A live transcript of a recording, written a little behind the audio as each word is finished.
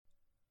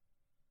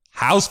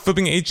House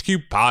Flipping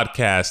HQ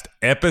Podcast,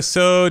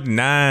 Episode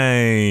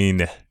 9.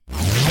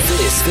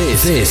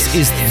 This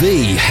is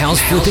the House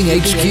Flipping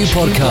HQ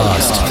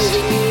Podcast.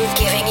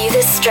 Giving you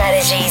the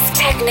strategies,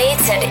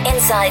 techniques, and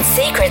inside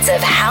secrets of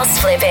house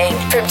flipping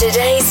from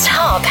today's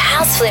top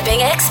house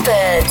flipping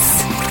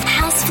experts.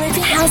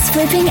 House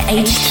Flipping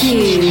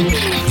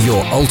HQ.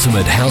 Your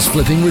ultimate house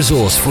flipping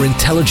resource for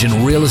intelligent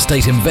real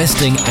estate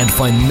investing and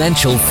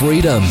financial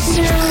freedom.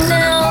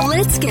 Now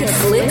let's get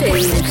flipping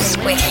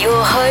with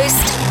your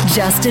host,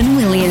 Justin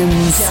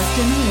Williams.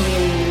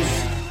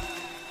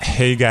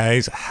 Hey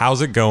guys,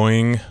 how's it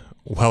going?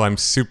 Well, I'm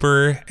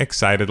super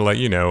excited to let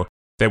you know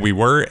that we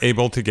were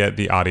able to get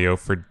the audio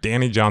for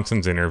Danny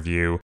Johnson's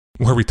interview,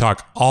 where we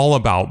talk all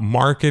about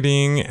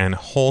marketing and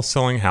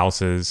wholesaling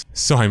houses.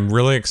 So I'm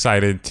really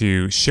excited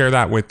to share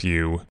that with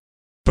you.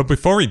 But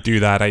before we do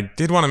that, I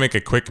did want to make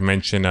a quick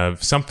mention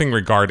of something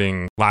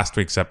regarding last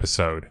week's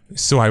episode.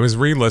 So I was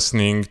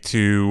re-listening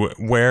to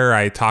where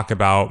I talk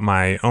about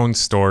my own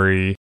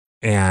story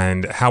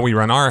and how we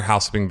run our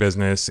house flipping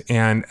business.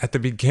 And at the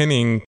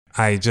beginning,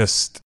 I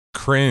just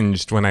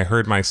cringed when I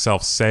heard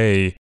myself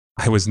say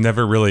I was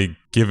never really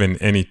given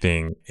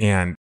anything.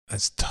 And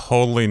that's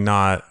totally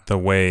not the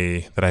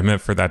way that I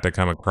meant for that to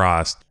come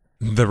across.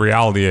 The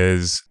reality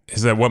is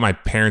that what my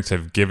parents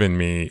have given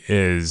me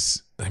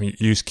is, I mean,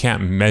 you just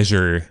can't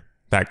measure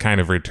that kind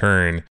of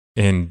return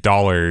in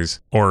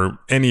dollars or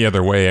any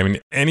other way. I mean,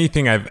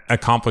 anything I've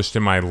accomplished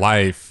in my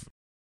life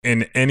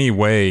in any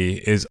way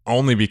is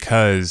only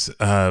because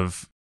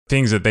of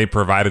things that they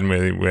provided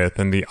me with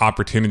and the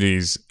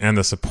opportunities and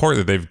the support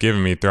that they've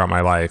given me throughout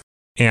my life.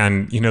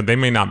 And, you know, they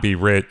may not be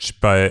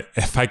rich, but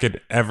if I could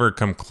ever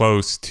come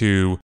close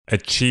to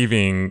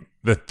achieving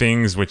the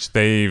things which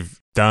they've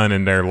done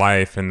in their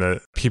life and the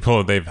people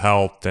that they've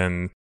helped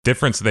and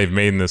difference they've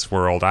made in this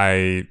world,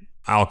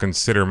 I'll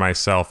consider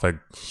myself a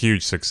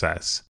huge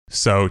success.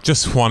 So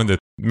just wanted to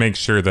make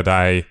sure that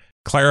I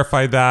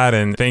clarified that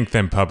and thank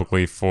them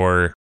publicly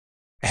for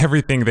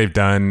everything they've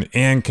done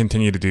and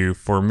continue to do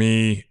for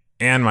me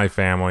and my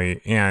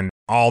family and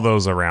all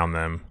those around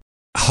them.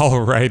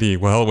 Alrighty,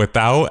 well,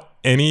 without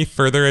any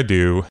further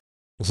ado,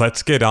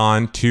 let's get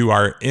on to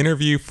our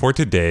interview for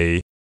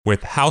today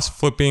with house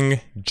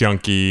flipping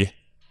junkie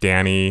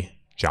Danny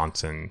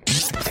Johnson.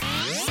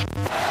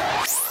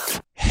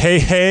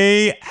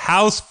 Hey,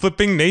 House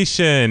Flipping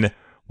Nation.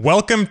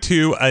 Welcome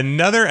to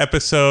another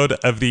episode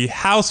of the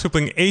House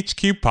Flipping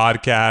HQ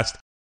Podcast.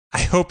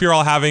 I hope you're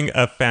all having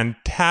a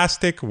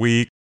fantastic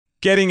week,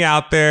 getting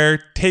out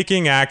there,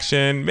 taking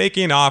action,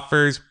 making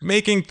offers,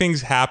 making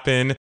things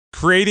happen,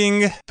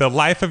 creating the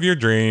life of your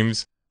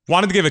dreams.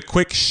 Wanted to give a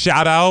quick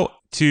shout out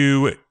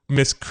to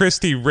Miss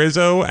Christy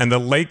Rizzo and the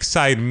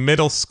Lakeside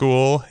Middle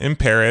School in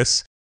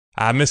Paris.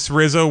 Miss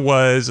Rizzo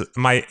was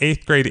my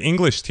 8th grade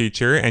English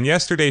teacher, and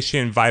yesterday she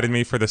invited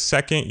me for the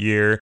second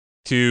year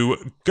to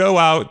go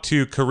out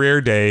to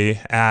career day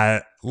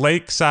at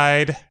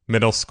Lakeside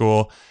Middle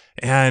School.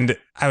 And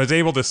I was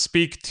able to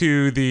speak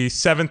to the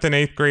 7th and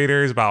 8th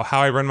graders about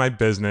how I run my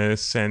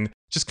business and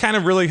just kind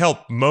of really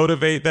help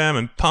motivate them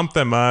and pump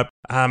them up.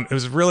 It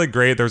was really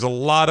great. There was a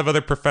lot of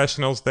other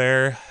professionals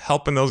there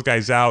helping those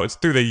guys out. It's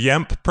through the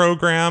YEMP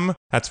program.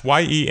 That's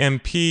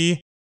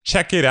YEMP.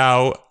 Check it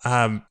out.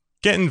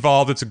 Get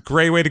involved. It's a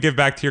great way to give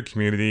back to your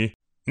community.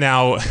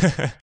 Now,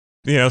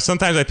 you know,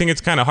 sometimes I think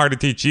it's kind of hard to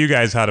teach you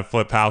guys how to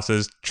flip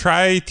houses.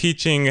 Try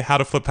teaching how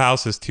to flip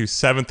houses to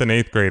 7th and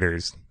 8th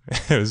graders.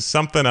 It was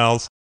something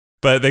else,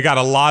 but they got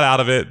a lot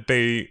out of it.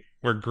 They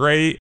were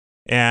great,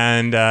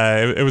 and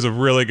it was a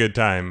really good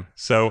time.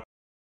 So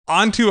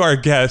on to our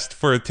guest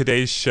for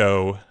today's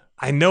show.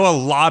 I know a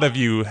lot of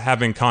you have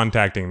been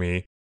contacting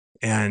me,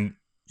 and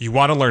you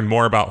want to learn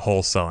more about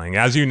wholesaling.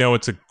 As you know,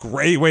 it's a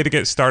great way to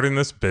get started in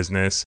this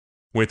business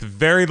with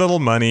very little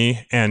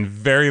money and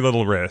very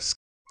little risk.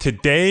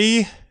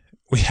 Today,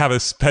 we have a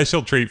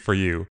special treat for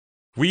you.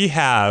 We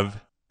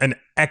have an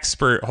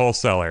expert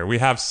wholesaler. We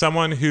have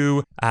someone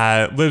who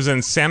lives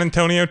in San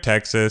Antonio,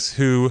 Texas,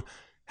 who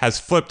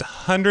has flipped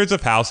hundreds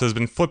of houses,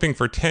 been flipping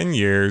for 10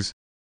 years,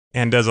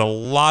 and does a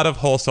lot of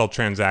wholesale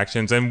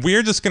transactions. And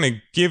we're just going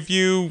to give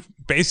you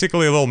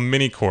basically a little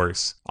mini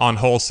course on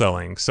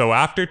wholesaling. So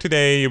after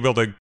today, you'll be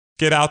able to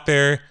get out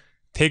there,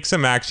 take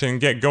some action,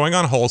 get going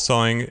on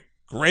wholesaling.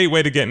 Great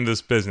way to get into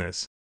this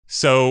business.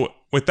 So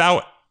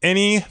without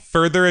any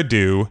further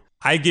ado,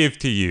 I give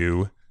to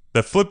you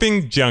the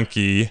flipping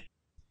junkie,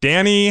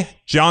 Danny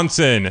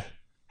Johnson.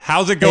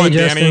 How's it going,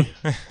 hey, Danny?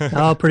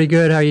 Oh, pretty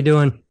good. How are you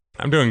doing?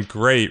 I'm doing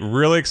great.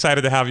 Really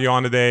excited to have you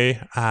on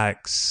today.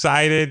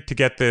 Excited to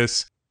get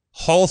this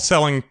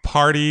wholesaling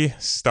party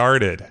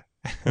started.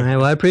 All right.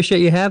 Well, I appreciate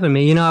you having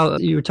me. You know,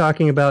 you were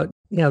talking about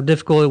how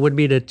difficult it would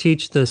be to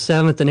teach the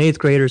 7th and 8th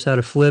graders how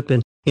to flip.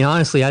 And, you know,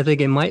 honestly, I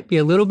think it might be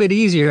a little bit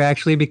easier,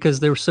 actually, because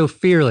they're so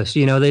fearless.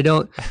 You know, they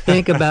don't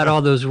think about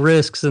all those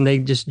risks and they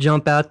just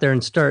jump out there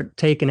and start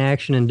taking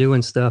action and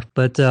doing stuff.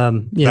 But, you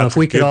know, if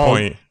we could all,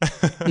 you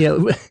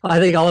know, I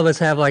think all of us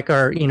have like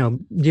our, you know,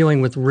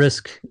 dealing with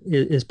risk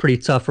is pretty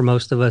tough for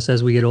most of us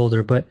as we get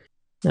older. But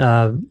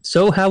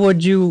So where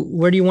do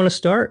you want to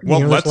start? Well,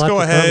 There's a let's lot go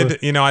to cover.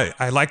 ahead.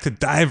 I like to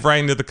dive right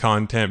into the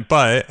content,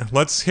 but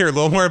let's hear a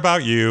little more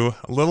about you,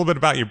 a little bit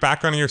about your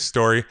background and your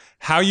story,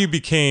 how you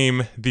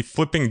became the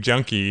flipping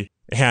junkie,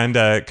 and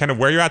kind of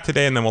where you're at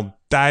today, and then we'll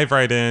dive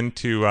right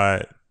into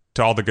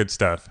to all the good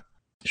stuff.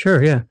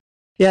 Sure, yeah.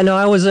 Yeah, no,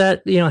 I was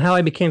at, how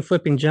I became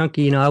flipping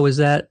junkie. I was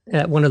at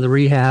one of the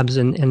rehabs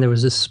and there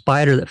was this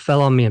spider that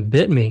fell on me and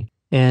bit me.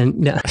 And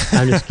no,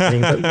 I'm just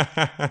kidding.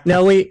 But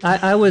no,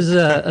 I was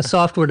a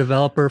software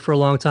developer for a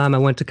long time. I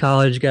went to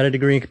college, got a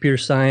degree in computer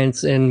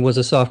science, and was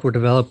a software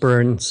developer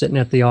and sitting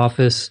at the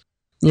office,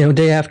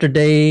 day after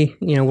day,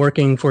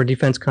 working for a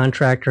defense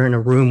contractor in a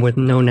room with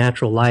no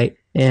natural light.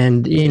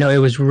 And, it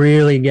was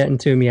really getting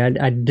to me.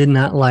 I did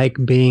not like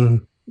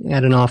being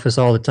at an office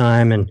all the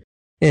time and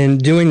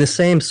doing the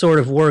same sort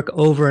of work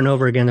over and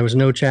over again. There was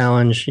no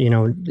challenge,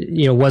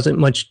 wasn't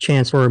much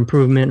chance for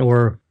improvement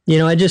or,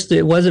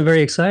 it wasn't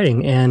very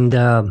exciting. And,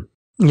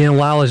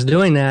 while I was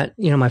doing that,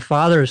 my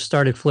father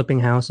started flipping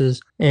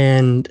houses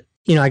and,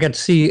 I got to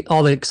see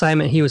all the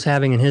excitement he was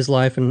having in his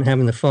life and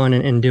having the fun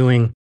and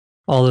doing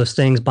all those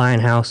things, buying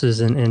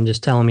houses and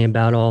just telling me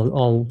about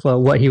all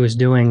what he was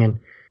doing. And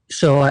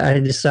so I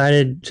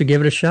decided to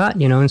give it a shot,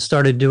 and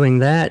started doing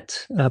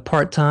that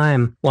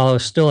part-time while I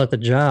was still at the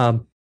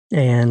job.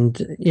 And,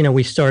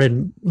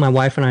 my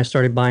wife and I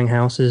started buying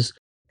houses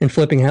and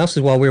flipping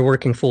houses while we were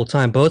working full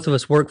time. Both of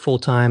us work full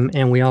time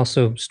and we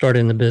also started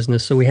in the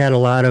business. So we had a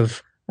lot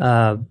of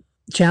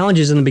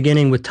challenges in the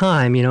beginning with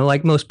time,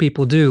 like most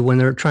people do when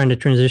they're trying to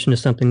transition to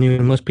something new.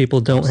 And most people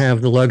don't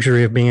have the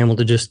luxury of being able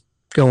to just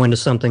go into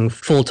something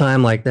full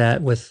time like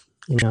that with,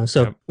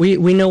 so Yep.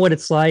 we know what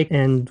it's like,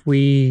 and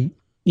we,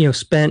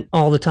 spent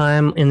all the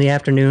time in the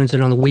afternoons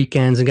and on the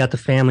weekends and got the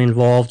family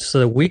involved so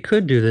that we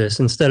could do this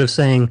instead of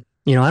saying,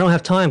 I don't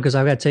have time because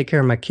I've got to take care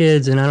of my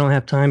kids, and I don't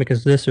have time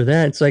because this or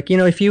that. It's like,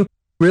 if you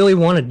really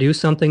want to do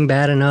something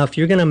bad enough,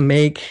 you're going to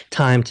make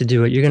time to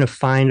do it. You're going to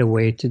find a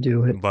way to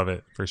do it. Love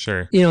it, for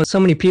sure. So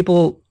many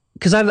people,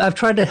 because I've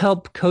tried to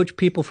help coach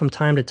people from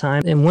time to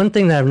time. And one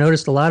thing that I've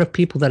noticed, a lot of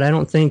people that I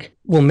don't think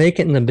will make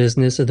it in the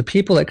business are the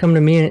people that come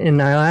to me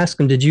and I'll ask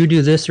them, did you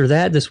do this or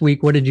that this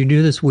week? What did you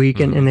do this week?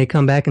 And they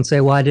come back and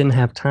say, well, I didn't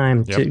have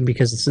time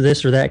because it's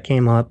this or that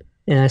came up.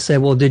 And I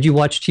said, well, did you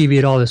watch TV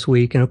at all this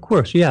week? And of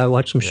course, yeah, I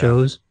watched some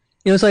shows.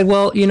 It's like,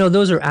 well,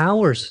 those are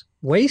hours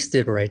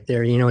wasted right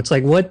there. It's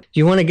like, what do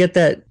you want to get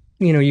that,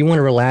 you want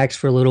to relax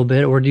for a little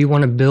bit, or do you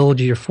want to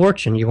build your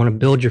fortune? You want to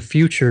build your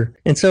future.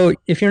 And so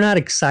if you're not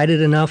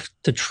excited enough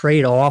to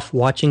trade off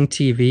watching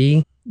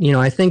TV,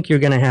 I think you're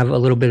going to have a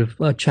little bit of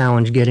a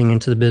challenge getting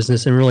into the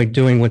business and really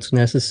doing what's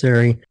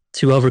necessary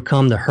to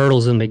overcome the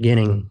hurdles in the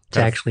beginning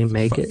to actually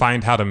make it.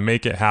 Find how to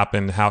make it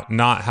happen, how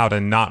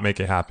to not make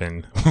it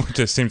happen. It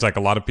just seems like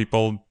a lot of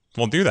people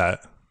will do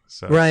that.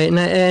 So. Right. And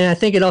I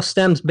think it all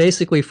stems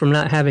basically from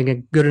not having a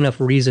good enough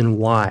reason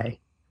why.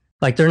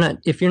 Like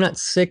if you're not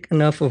sick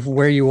enough of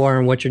where you are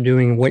and what you're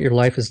doing and what your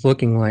life is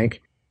looking like,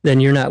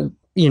 then you're not,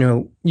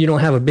 you don't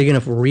have a big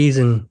enough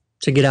reason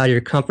to get out of your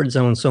comfort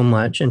zone so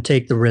much and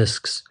take the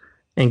risks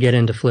and get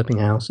into flipping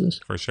houses.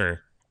 For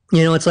sure.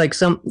 It's like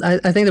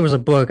I think there was a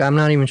book, I'm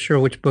not even sure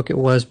which book it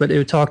was, but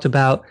it talked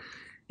about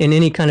in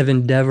any kind of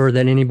endeavor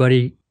that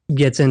anybody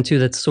gets into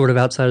that's sort of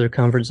outside of their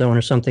comfort zone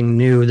or something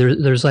new,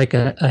 there's like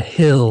a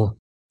hill.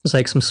 It's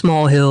like some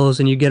small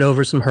hills and you get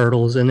over some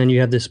hurdles and then you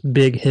have this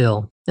big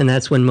hill. And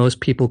that's when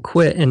most people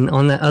quit. And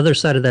on the other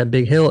side of that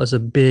big hill is a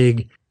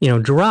big,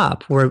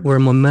 drop where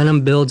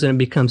momentum builds and it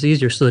becomes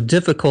easier. So the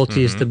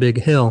difficulty is the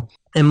big hill.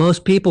 And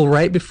most people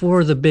right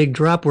before the big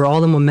drop where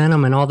all the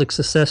momentum and all the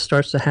success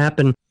starts to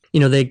happen,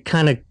 they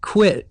kind of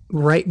quit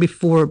right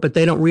before, but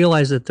they don't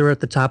realize that they're at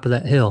the top of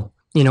that hill,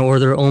 or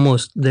they're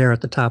almost there at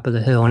the top of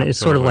the hill. And it's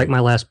sort of like my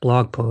last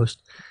blog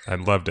post. I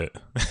loved it.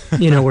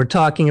 We're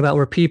talking about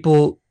where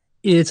people,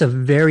 it's a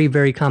very,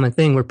 very common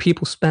thing where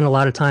people spend a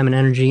lot of time and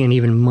energy and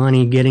even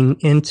money getting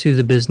into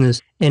the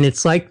business. And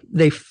it's like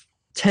they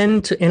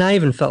tend to, and I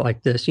even felt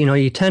like this,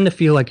 you tend to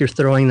feel like you're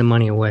throwing the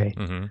money away.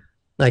 Mm-hmm.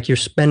 Like you're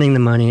spending the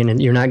money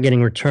and you're not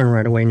getting return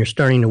right away. And you're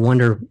starting to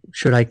wonder,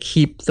 should I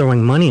keep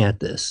throwing money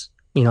at this?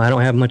 I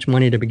don't have much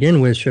money to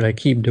begin with. Should I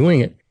keep doing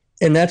it?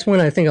 And that's when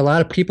I think a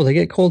lot of people, they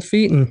get cold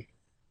feet and,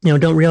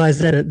 don't realize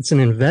that it's an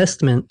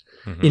investment,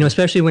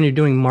 especially when you're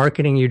doing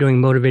marketing, you're doing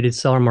motivated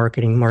seller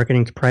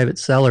marketing to private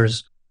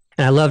sellers.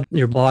 And I loved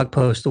your blog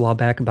post a while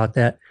back about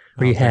that,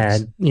 where you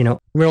had,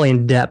 really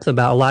in depth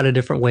about a lot of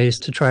different ways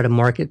to try to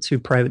market to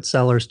private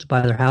sellers to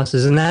buy their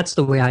houses. And that's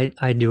the way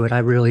I do it. I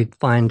really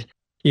find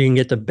you can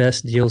get the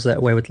best deals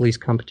that way with least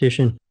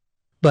competition.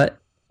 But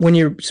when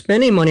you're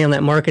spending money on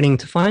that marketing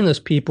to find those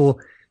people,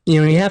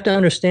 you have to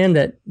understand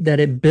that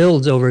it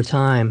builds over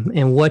time,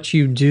 and what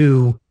you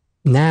do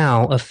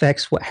now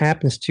affects what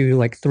happens to you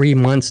like 3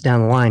 months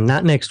down the line,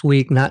 not next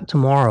week, not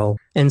tomorrow.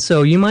 And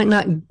so you might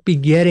not be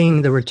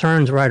getting the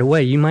returns right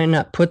away. You might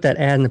not put that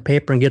ad in the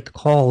paper and get the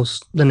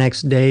calls the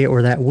next day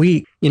or that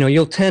week.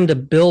 You'll tend to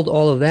build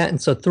all of that.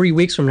 And so 3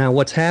 weeks from now,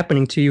 what's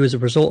happening to you as a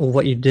result of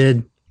what you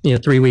did,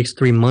 3 weeks,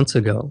 3 months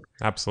ago.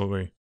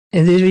 Absolutely.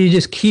 And then you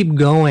just keep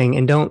going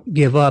and don't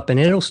give up, and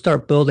it'll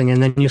start building,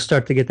 and then you'll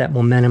start to get that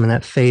momentum, and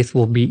that faith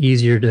will be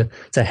easier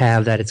to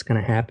have that it's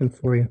going to happen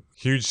for you.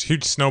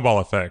 Huge snowball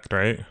effect,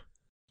 right?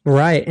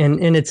 Right.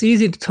 And it's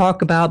easy to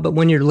talk about, but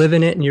when you're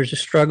living it and you're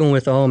just struggling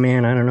with, oh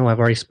man, I don't know, I've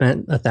already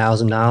spent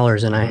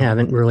 $1,000 and I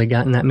haven't really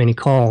gotten that many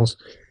calls.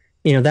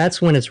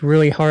 That's when it's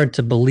really hard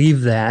to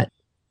believe that.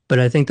 But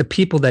I think the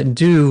people that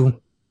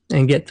do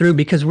and get through,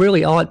 because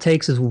really all it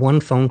takes is one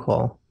phone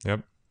call.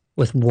 Yep.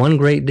 With one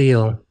great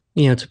deal,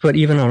 to put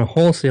even on a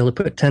wholesale, to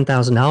put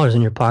 $10,000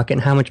 in your pocket,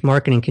 and how much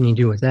marketing can you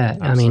do with that?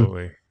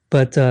 Absolutely. I mean,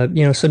 but,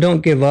 so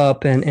don't give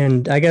up.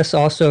 And I guess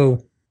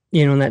also,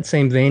 in that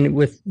same vein,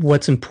 with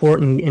what's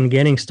important in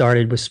getting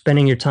started, with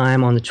spending your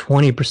time on the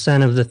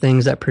 20% of the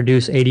things that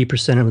produce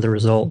 80% of the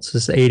results.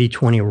 It's the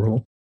 80-20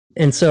 rule.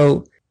 And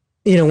so,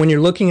 when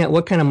you're looking at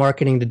what kind of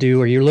marketing to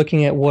do, or you're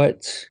looking at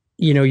what,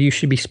 you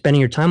should be spending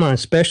your time on,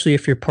 especially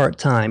if you're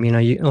part-time,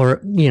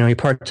 you're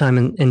part-time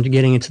and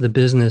getting into the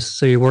business.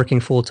 So you're working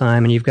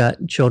full-time and you've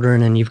got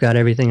children and you've got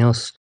everything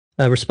else,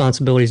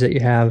 responsibilities that you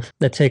have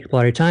that take up a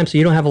lot of your time. So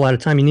you don't have a lot of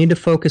time. You need to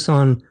focus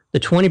on the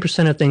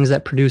 20% of things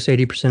that produce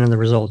 80% of the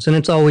results. And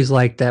it's always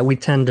like that. We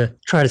tend to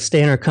try to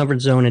stay in our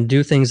comfort zone and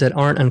do things that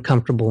aren't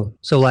uncomfortable.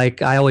 So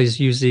like I always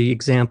use the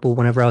example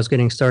whenever I was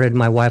getting started,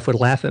 my wife would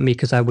laugh at me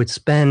because I would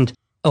spend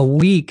a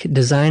week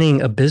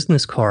designing a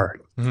business card.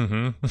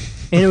 Mm-hmm.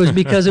 And it was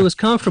because it was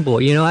comfortable.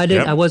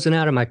 I wasn't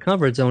out of my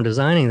comfort zone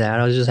designing that.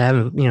 I was just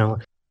having, well,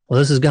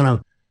 this is going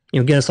to,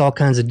 get us all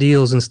kinds of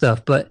deals and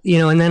stuff. But,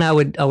 and then I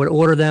would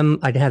order them.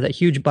 I'd have that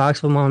huge box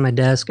of them on my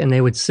desk and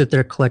they would sit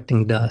there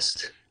collecting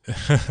dust.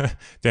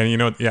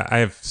 Dan, I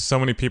have so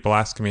many people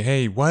asking me,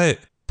 hey, what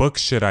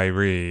books should I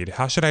read?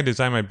 How should I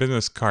design my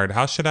business card?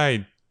 How should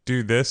I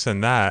do this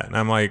and that? And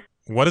I'm like,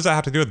 what does that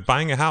have to do with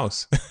buying a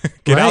house?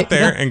 Get out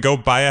there and go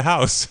buy a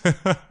house.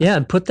 Yeah,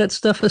 put that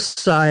stuff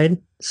aside,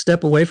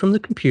 step away from the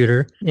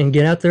computer and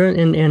get out there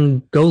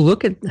and go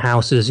look at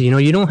houses.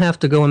 You don't have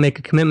to go and make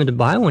a commitment to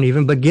buy one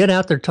even, but get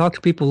out there, talk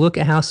to people, look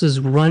at houses,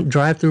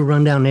 drive through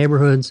rundown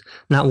neighborhoods,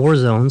 not war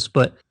zones,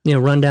 but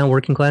rundown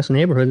working class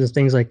neighborhoods and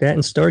things like that,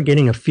 and start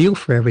getting a feel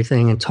for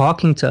everything and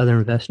talking to other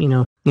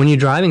investors. When you're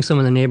driving some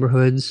of the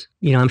neighborhoods,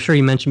 I'm sure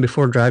you mentioned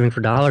before driving for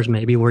dollars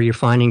maybe, where you're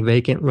finding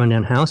vacant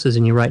rundown houses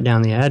and you write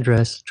down the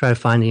address, try to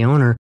find the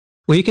owner.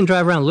 Well, you can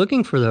drive around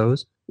looking for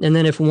those. And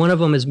then if one of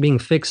them is being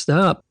fixed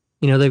up,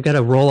 they've got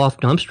a roll-off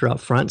dumpster up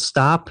front,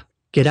 stop,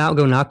 get out,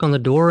 go knock on the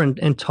door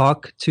and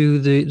talk to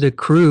the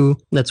crew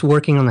that's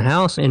working on the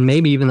house. And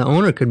maybe even the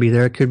owner could be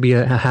there. It could be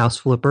a house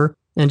flipper.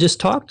 And just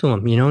talk to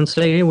them, and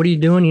say, hey, what are you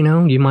doing?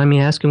 Do you mind me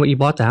asking what you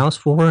bought the house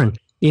for? And,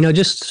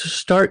 just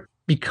start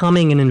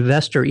becoming an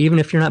investor. Even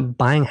if you're not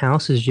buying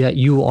houses yet,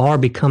 you are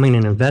becoming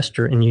an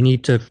investor, and you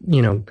need to,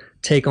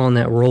 take on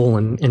that role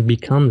and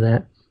become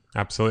that.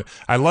 Absolutely.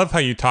 I love how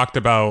you talked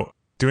about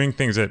doing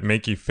things that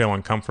make you feel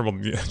uncomfortable.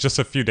 Just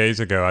a few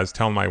days ago, I was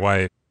telling my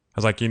wife, I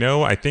was like,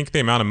 I think the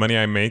amount of money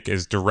I make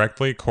is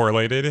directly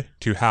correlated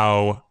to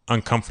how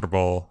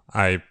uncomfortable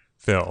I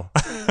feel.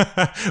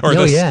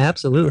 Yeah,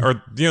 absolutely.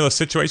 Or, the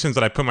situations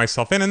that I put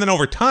myself in. And then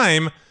over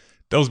time,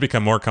 those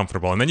become more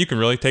comfortable. And then you can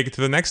really take it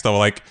to the next level.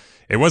 Like,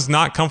 it was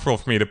not comfortable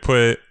for me to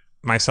put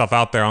myself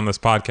out there on this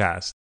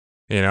podcast.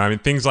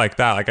 Things like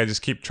that. Like, I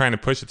just keep trying to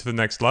push it to the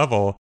next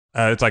level.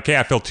 It's like, hey,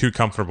 I feel too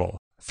comfortable.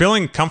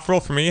 Feeling comfortable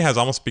for me has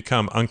almost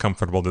become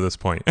uncomfortable to this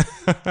point.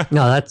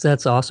 No,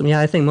 that's awesome. Yeah,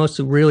 I think most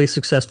really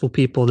successful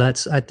people,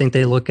 I think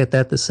they look at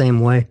that the same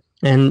way.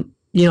 And,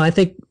 I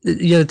think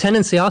the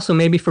tendency also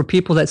maybe for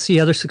people that see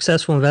other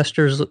successful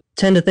investors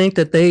tend to think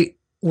that they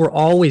were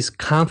always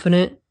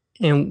confident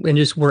and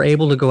just were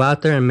able to go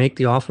out there and make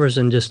the offers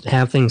and just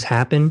have things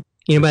happen.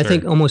 But I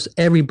think almost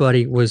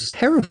everybody was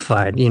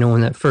terrified,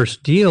 in that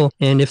first deal.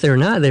 And if they're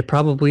not, they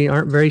probably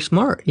aren't very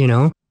smart,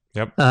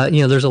 Yep.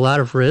 There's a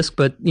lot of risk,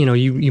 but,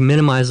 you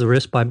minimize the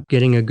risk by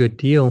getting a good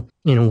deal.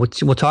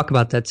 We'll talk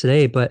about that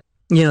today. But,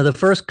 the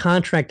first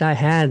contract I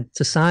had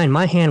to sign,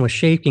 my hand was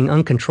shaking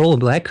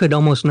uncontrollably. I could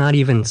almost not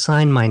even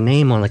sign my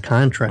name on the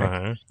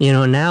contract.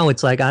 Uh-huh. Now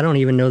it's like, I don't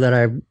even know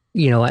that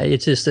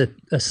it's just it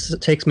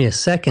takes me a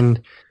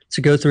second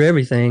to go through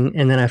everything.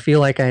 And then I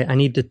feel like I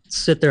need to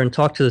sit there and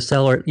talk to the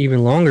seller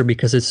even longer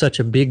because it's such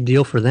a big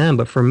deal for them.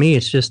 But for me,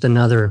 it's just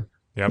another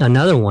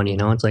one,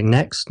 it's like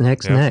next.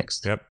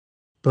 Yep.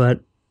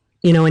 But,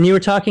 and you were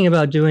talking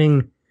about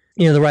doing,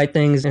 the right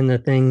things and the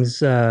things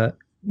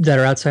that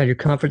are outside your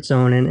comfort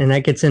zone. And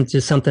that gets into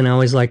something I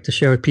always like to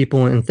share with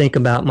people and think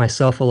about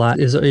myself a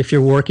lot is if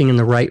you're working in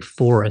the right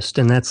forest.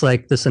 And that's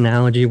like this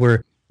analogy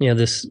where,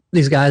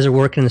 these guys are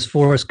working in this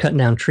forest, cutting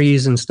down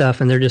trees and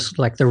stuff. And they're just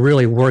like, they're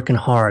really working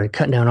hard at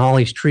cutting down all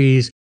these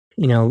trees,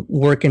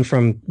 working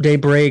from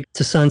daybreak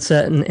to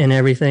sunset and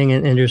everything.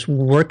 And just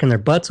working their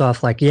butts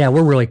off like, yeah,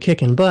 we're really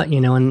kicking butt,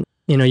 and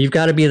you've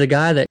got to be the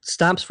guy that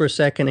stops for a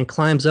second and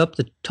climbs up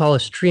the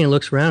tallest tree and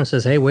looks around and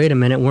says, hey, wait a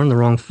minute, we're in the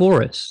wrong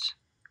forest.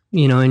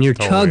 And you're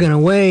tugging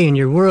away and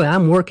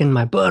I'm working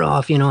my butt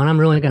off, and I'm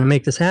really going to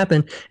make this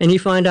happen. And you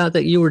find out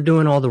that you were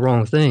doing all the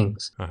wrong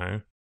things. Uh-huh.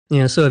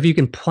 So if you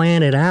can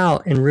plan it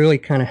out and really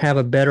kind of have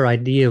a better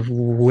idea of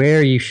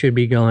where you should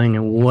be going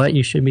and what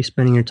you should be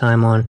spending your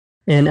time on.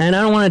 And I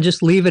don't want to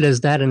just leave it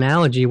as that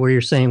analogy where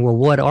you're saying, well,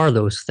 what are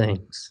those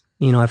things?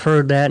 I've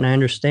heard that and I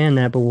understand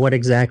that, but what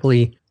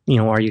exactly,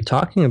 are you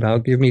talking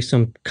about? Give me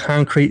some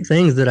concrete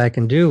things that I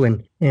can do.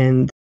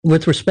 And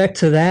with respect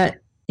to that,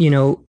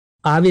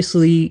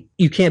 obviously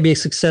you can't be a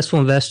successful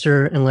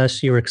investor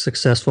unless you're a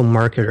successful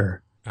marketer.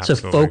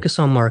 Absolutely. So focus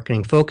on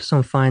marketing, focus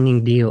on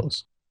finding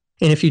deals.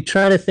 And if you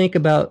try to think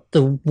about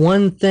the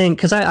one thing,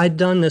 because I've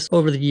done this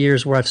over the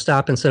years where I've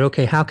stopped and said,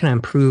 okay, how can I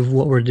improve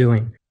what we're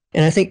doing?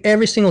 And I think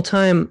every single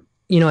time,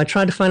 I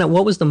tried to find out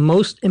what was the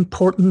most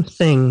important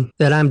thing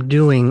that I'm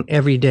doing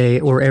every day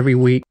or every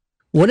week.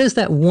 What is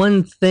that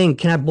one thing?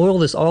 Can I boil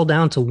this all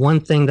down to one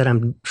thing that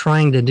I'm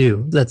trying to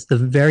do? That's the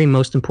very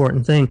most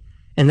important thing.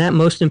 And that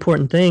most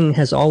important thing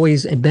has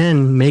always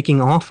been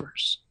making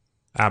offers.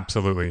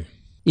 Absolutely.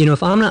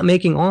 If I'm not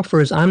making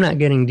offers, I'm not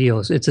getting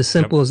deals. It's as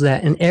simple as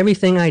that. And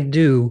everything I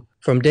do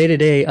from day to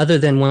day, other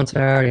than once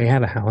I already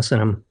have a house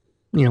and I'm,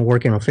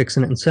 working on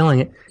fixing it and selling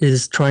it,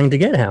 is trying to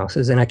get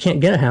houses. And I can't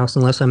get a house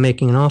unless I'm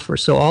making an offer.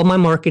 So all my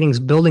marketing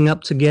is building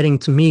up to getting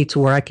to me to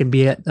where I could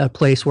be at a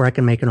place where I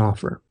can make an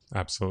offer.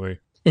 Absolutely.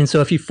 And so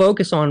if you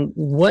focus on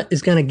what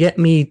is going to get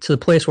me to the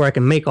place where I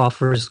can make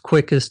offers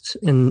quickest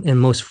and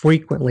most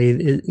frequently,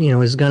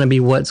 is going to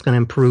be what's going to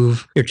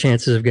improve your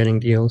chances of getting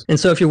deals. And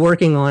so if you're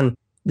working on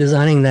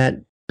designing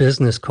that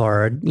business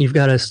card, you've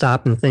got to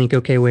stop and think,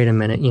 okay, wait a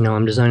minute,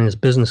 I'm designing this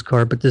business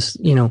card, but this,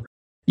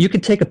 you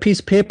could take a piece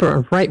of paper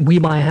and write "We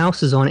Buy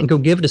Houses" on it and go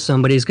give it to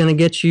somebody. It's going to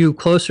get you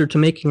closer to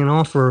making an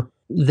offer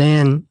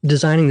than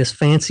designing this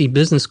fancy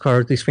business card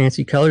with these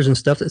fancy colors and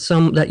stuff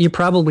that you're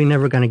probably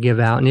never going to give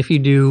out. And if you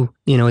do,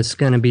 it's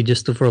going to be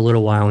just for a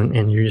little while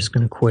and you're just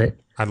going to quit.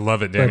 I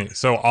love it, Danny.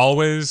 So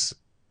always,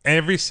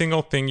 every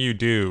single thing you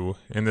do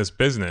in this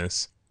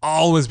business,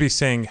 always be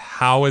saying,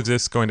 how is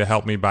this going to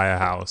help me buy a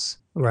house?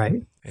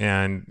 Right.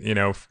 And,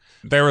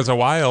 there was a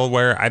while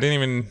where I didn't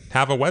even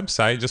have a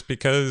website just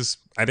because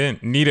I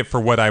didn't need it for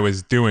what I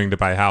was doing to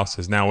buy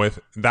houses. Now,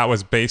 that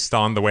was based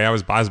on the way I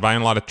was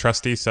buying a lot of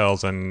trustee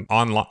sales and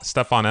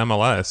stuff on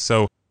MLS.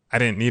 So I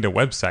didn't need a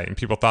website. And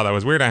people thought that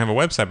was weird. I have a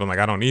website, but I'm like,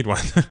 I don't need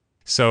one.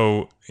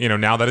 So,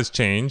 now that has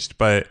changed,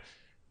 but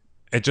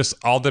it just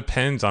all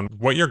depends on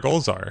what your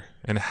goals are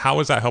and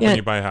how is that helping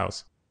you buy a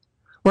house?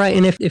 Right.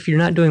 And if you're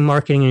not doing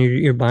marketing and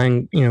you're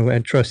buying,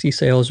 at trustee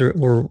sales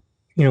or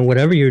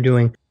whatever you're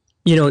doing,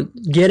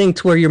 getting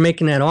to where you're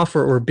making that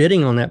offer or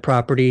bidding on that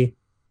property,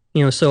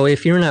 so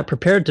if you're not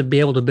prepared to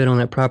be able to bid on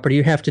that property,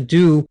 you have to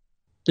do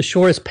the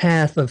shortest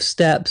path of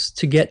steps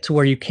to get to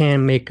where you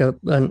can make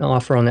an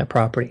offer on that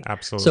property.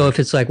 Absolutely. So if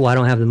it's like, well, I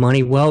don't have the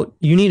money, well,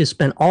 you need to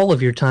spend all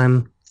of your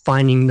time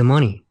finding the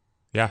money.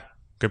 Yeah.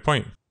 Good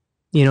point.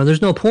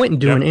 There's no point in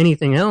doing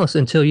anything else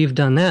until you've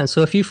done that.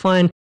 So if you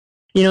find,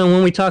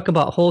 when we talk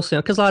about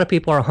wholesale, because a lot of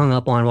people are hung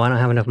up on, well, I don't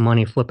have enough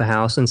money to flip a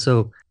house. And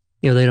so,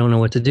 they don't know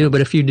what to do. But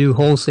if you do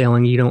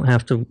wholesaling, you don't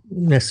have to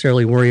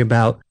necessarily worry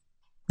about,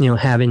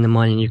 having the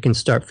money. You can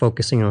start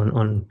focusing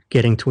on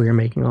getting to where you're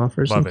making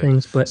offers and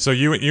things. But so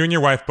you and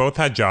your wife both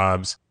had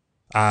jobs.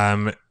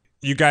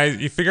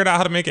 You figured out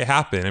how to make it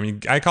happen. I mean,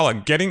 I call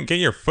it get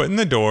your foot in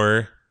the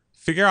door,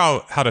 figure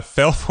out how to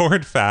fail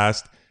forward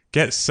fast,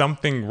 get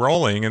something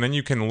rolling, and then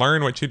you can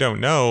learn what you don't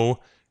know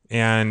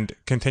and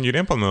continue to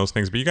implement those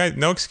things. But you guys,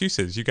 no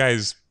excuses. You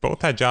guys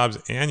both had jobs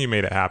and you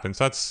made it happen.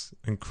 So that's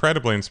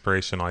incredibly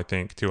inspirational, I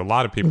think, to a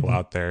lot of people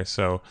out there.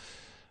 So,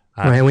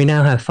 right, we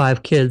now have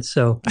 5 kids.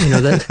 So,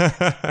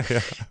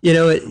 that,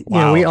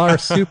 Wow. we are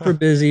super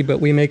busy, but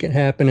we make it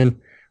happen. And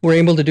we're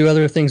able to do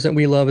other things that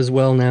we love as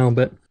well now.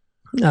 But,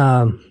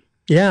 I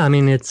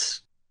mean,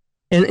 it's,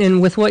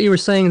 and with what you were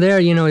saying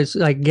there, it's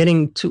like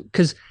getting to,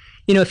 because,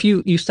 if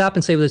you stop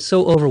and say, well, it's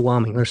so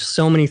overwhelming, there's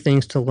so many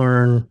things to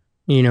learn,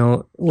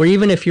 or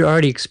even if you're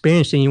already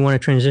experienced and you want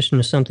to transition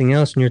to something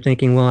else and you're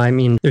thinking, well, I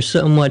mean, there's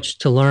so much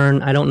to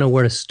learn. I don't know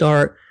where to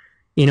start.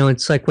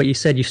 It's like what you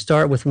said, you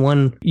start with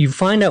you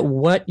find out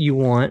what you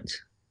want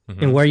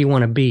and where you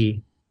want to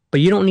be,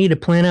 but you don't need to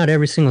plan out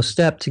every single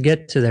step to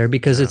get to there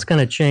because it's going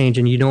to change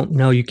and you don't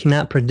know, you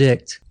cannot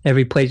predict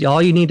every place.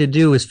 All you need to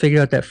do is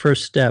figure out that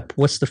first step.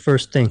 What's the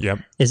first thing? Yep.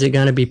 Is it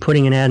going to be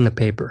putting an ad in the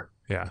paper?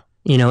 Yeah.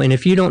 And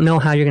if you don't know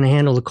how you're going to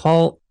handle the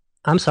call,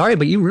 I'm sorry,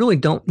 but you really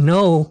don't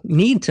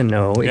need to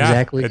know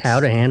exactly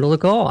how to handle the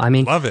call. I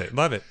mean, love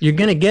it. You're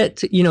going to get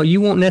to, you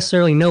won't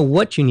necessarily know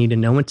what you need to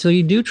know until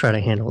you do try to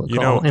handle the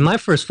call. And my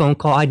first phone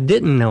call, I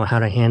didn't know how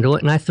to handle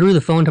it. And I threw the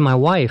phone to my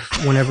wife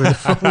whenever the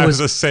phone was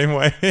the same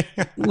way.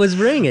 was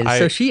ringing.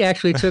 So she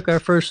actually took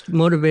our first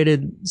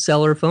motivated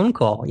seller phone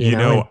call.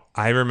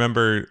 I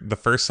remember the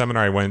first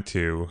seminar I went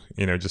to,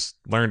 just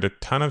learned a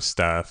ton of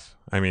stuff.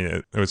 I mean,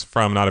 it was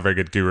from not a very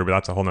good guru, but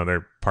that's a whole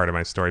nother part of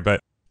my story. But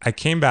I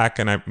came back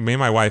and me and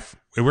my wife,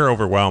 we were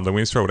overwhelmed and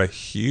we just wrote a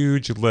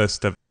huge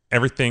list of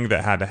everything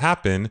that had to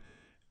happen.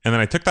 And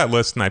then I took that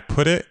list and I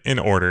put it in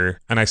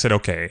order and I said,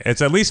 okay,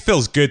 it at least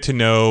feels good to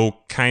know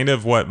kind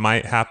of what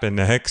might happen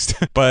next.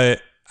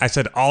 But I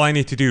said, all I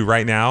need to do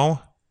right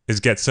now is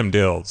get some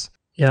deals.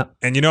 Yeah.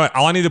 And you know what?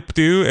 All I need to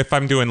do if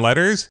I'm doing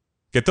letters,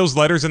 get those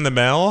letters in the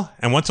mail.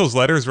 And once those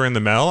letters were in the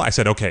mail, I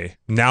said, okay,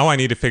 now I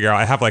need to figure out,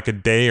 I have like a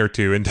day or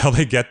two until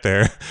they get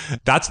there.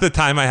 That's the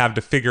time I have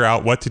to figure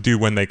out what to do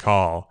when they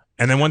call.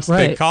 And then once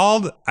they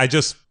called, I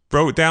just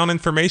wrote down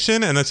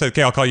information and then said,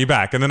 okay, I'll call you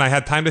back. And then I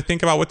had time to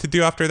think about what to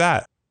do after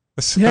that.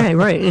 So, yeah,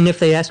 right. And if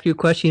they ask you a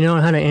question you don't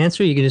know how to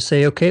answer, you can just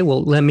say, okay,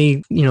 well, let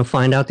me,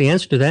 find out the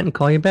answer to that and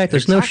call you back.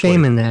 There's no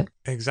shame in that.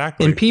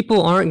 Exactly. And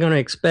people aren't going to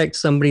expect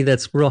somebody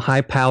that's real high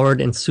powered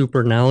and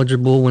super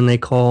knowledgeable when they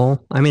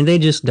call. I mean, they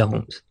just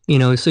don't,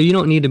 so you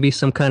don't need to be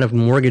some kind of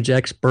mortgage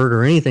expert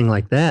or anything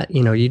like that.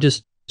 You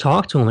just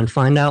talk to them and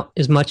find out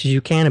as much as you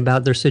can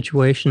about their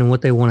situation and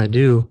what they want to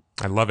do.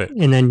 I love it.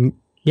 And then,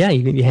 yeah,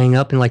 you hang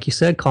up and like you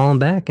said, call them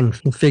back and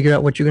figure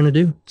out what you're going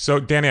to do. So,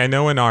 Danny, I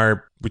know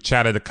we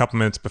chatted a couple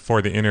minutes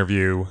before the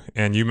interview,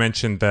 and you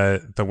mentioned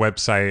that the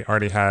website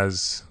already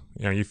has,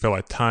 you feel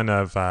a ton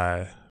of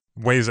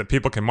ways that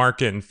people can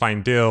market and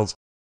find deals.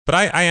 But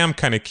I am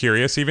kind of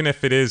curious, even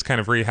if it is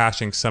kind of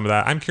rehashing some of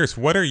that, I'm curious,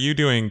 what are you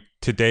doing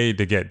today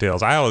to get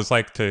deals? I always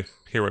like to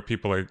hear what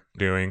people are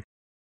doing.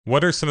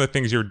 What are some of the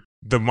things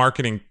the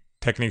marketing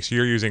techniques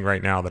you're using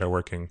right now that are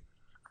working?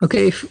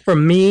 Okay, for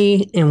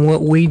me and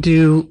what we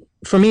do,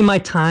 for me, my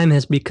time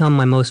has become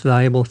my most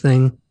valuable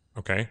thing.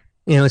 Okay.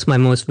 It's my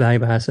most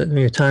valuable asset.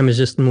 Your time is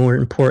just more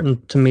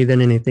important to me than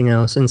anything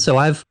else. And so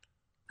I've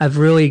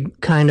really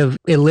kind of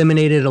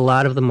eliminated a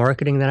lot of the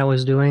marketing that I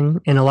was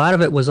doing. And a lot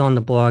of it was on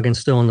the blog and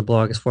still on the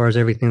blog as far as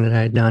everything that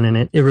I had done.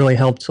 And it really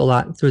helped a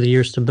lot through the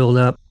years to build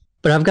up.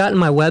 But I've gotten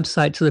my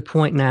website to the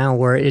point now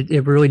where it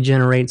really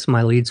generates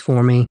my leads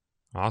for me.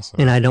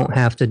 Awesome. And I don't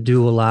have to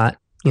do a lot,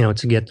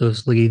 to get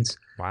those leads.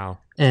 Wow.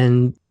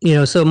 And,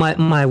 so my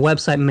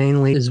website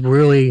mainly is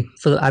really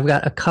I've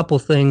got a couple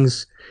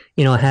things,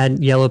 I had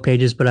Yellow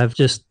Pages, but I've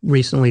just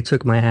recently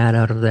took my hat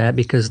out of that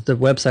because the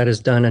website has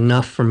done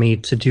enough for me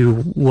to do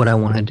what I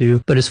want to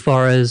do. But as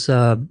far as,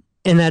 and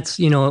that's,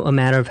 a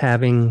matter of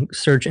having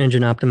search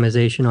engine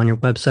optimization on your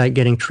website,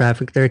 getting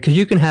traffic there, because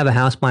you can have a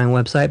house buying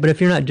website, but if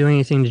you're not doing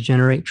anything to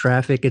generate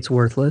traffic, it's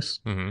worthless.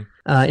 Mm-hmm.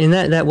 And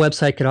that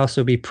website could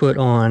also be put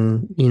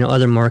on,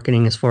 other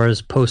marketing as far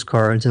as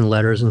postcards and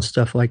letters and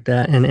stuff like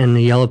that, and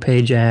the Yellow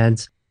Page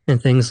ads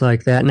and things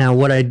like that. Now,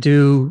 what I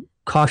do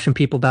caution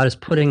people about is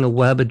putting a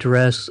web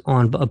address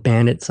on a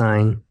bandit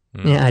sign.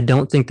 Yeah, I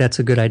don't think that's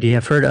a good idea.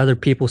 I've heard other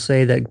people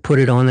say that put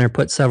it on there,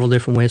 put several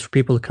different ways for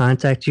people to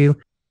contact you.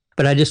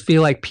 But I just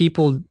feel like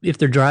people, if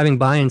they're driving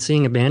by and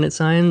seeing a bandit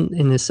sign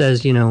and it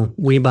says,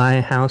 we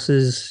buy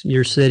houses,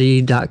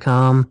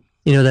 yourcity.com,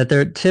 that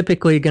they're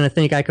typically going to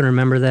think I can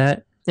remember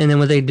that. And then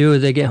what they do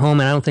is they get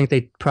home and I don't think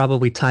they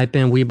probably type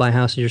in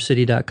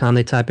webuyhousesyourcity.com.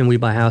 They type in We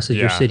Buy Houses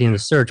Your City in the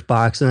search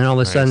box. And then all of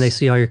a sudden they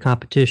see all your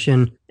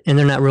competition and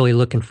they're not really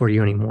looking for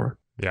you anymore.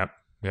 Yep.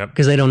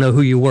 Because they don't know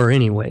who you were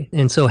anyway.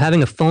 And so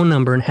having a phone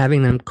number and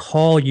having them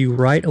call you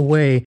right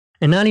away,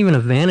 and not even a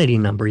vanity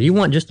number. You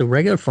want just a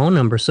regular phone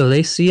number so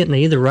they see it and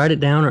they either write it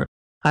down or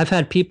I've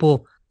had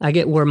people, I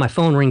get where my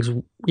phone rings,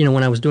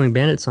 when I was doing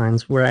bandit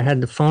signs, where I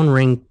had the phone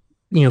ring,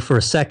 for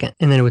a second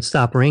and then it would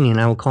stop ringing.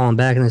 I would call them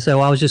back and they say,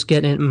 I was just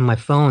getting it in my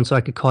phone so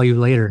I could call you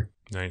later.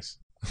 Nice.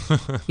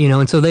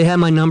 And so they had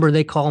my number,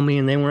 they called me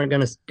and they weren't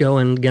going to go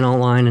and get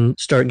online and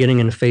start getting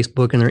into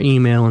Facebook and their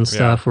email and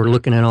stuff or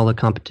looking at all the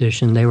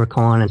competition. They were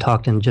calling and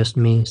talking to just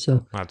me.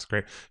 So that's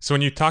great. So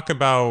when you talk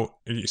about,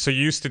 so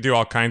you used to do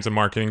all kinds of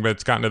marketing, but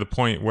it's gotten to the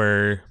point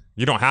where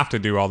you don't have to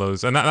do all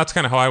those. And that's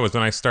kind of how I was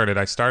when I started.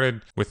 I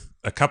started with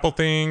a couple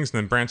things and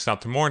then branched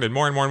out to more and did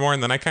more and more and more.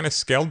 And then I kind of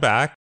scaled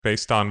back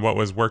based on what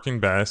was working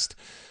best.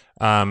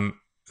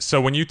 So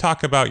when you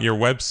talk about your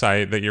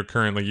website that you're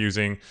currently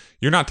using,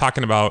 you're not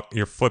talking about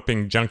your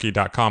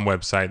flippingjunkie.com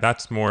website.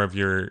 That's more of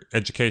your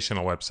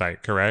educational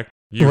website, correct?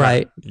 You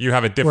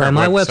have a different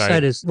my website.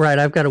 Website is,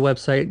 I've got a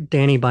website,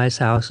 Danny Buys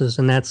Houses,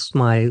 and that's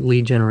my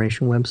lead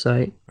generation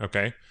website.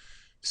 Okay.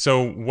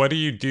 So what do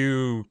you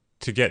do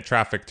to get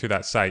traffic to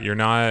that site?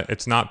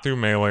 It's not through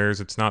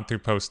mailers. It's not through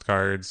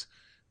postcards.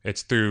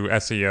 It's through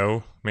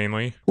SEO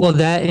mainly. Well,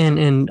 that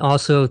and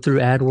also through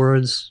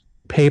AdWords,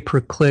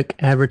 pay-per-click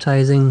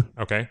advertising.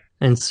 Okay.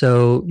 And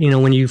so,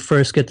 when you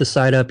first get the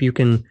site up, you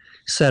can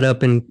set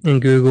up in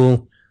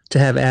Google to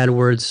have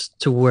AdWords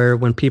to where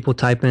when people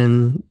type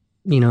in,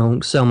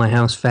 sell my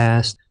house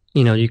fast,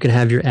 you can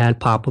have your ad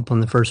pop up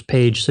on the first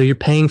page. So you're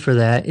paying for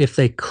that if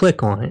they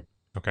click on it.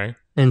 Okay.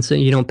 And so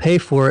you don't pay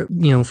for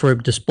it, for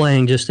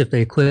displaying just if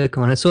they click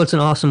on it. So it's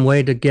an awesome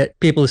way to get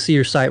people to see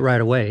your site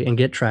right away and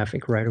get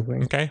traffic right away.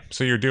 Okay.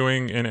 So you're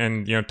doing,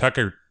 and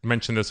Tucker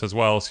mentioned this as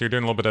well. So you're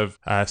doing a little bit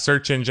of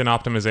search engine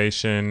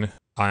optimization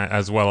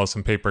as well as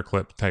some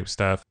pay-per-click type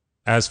stuff.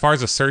 As far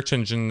as the search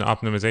engine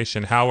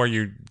optimization, how are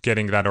you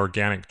getting that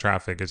organic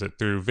traffic? Is it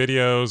through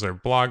videos or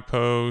blog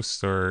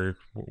posts or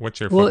what's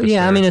your focus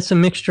there? I mean, it's a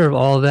mixture of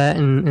all of that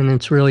and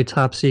it's really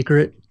top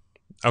secret.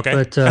 Okay.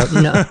 But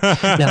no,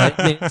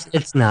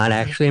 it's not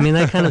actually. I mean,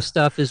 that kind of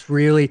stuff is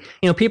really,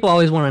 people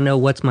always want to know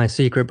what's my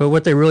secret, but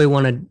what they really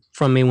wanted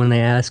from me when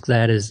they ask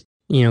that is,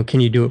 can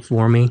you do it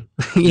for me?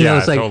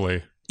 It's like,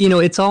 totally.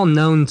 it's all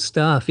known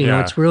stuff. Yeah.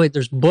 It's really,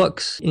 there's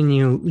books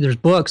there's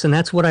books, and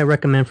that's what I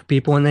recommend for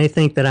people. And they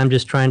think that I'm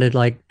just trying to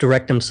like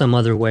direct them some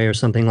other way or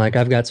something, like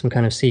I've got some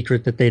kind of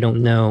secret that they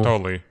don't know.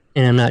 Totally.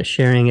 And I'm not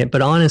sharing it.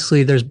 But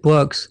honestly, there's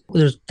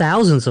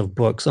thousands of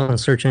books on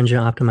search engine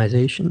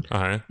optimization.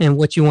 Uh-huh. And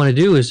what you want to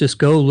do is just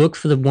go look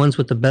for the ones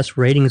with the best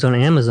ratings on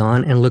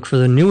Amazon and look for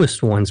the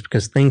newest ones,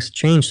 because things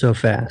change so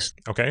fast.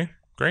 Okay,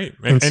 great.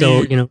 And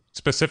any so,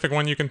 specific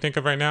one you can think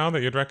of right now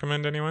that you'd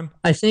recommend anyone?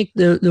 I think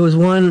there was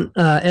one,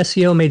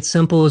 SEO Made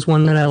Simple is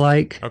one that I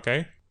like.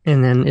 Okay.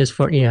 And then that's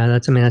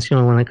the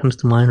only one that comes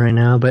to mind right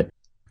now. But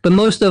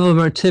most of them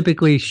are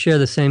typically share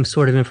the same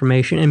sort of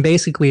information, and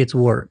basically it's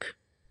work.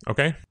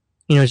 Okay.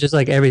 It's just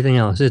like everything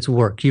else. It's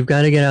work. You've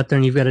got to get out there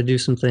and you've got to do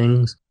some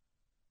things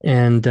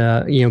and,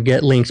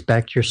 get links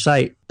back to your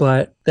site.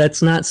 But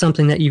that's not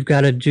something that you've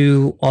got to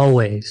do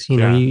always.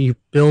 You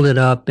build it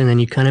up and then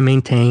you kind of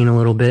maintain a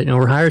little bit,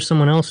 or hire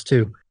someone else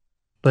to.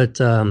 But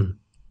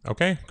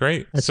okay,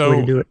 great. That's the way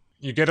to do it.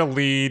 You get a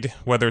lead,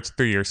 whether it's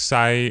through your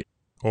site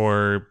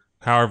or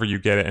however you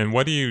get it. And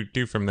what do you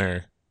do from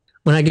there?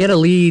 When I get a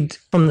lead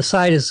from the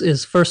site,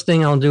 is first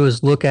thing I'll do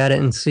is look at it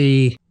and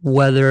see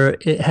whether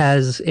it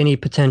has any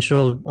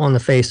potential on the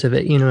face of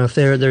it. If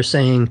they're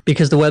saying,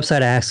 because the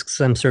website asks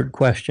them certain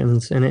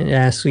questions, and it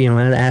asks, an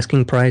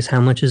asking price, how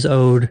much is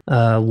owed,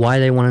 why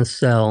they want to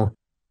sell.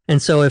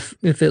 And so if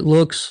it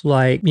looks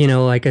like,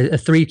 like a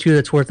 3.2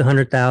 that's worth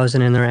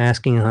 100,000 and they're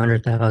asking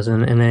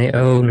 100,000 and they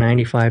owe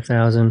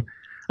 95,000,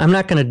 I'm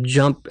not going to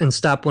jump and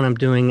stop what I'm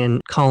doing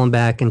and call them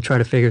back and try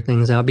to figure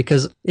things out,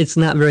 because it's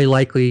not very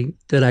likely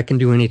that I can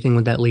do anything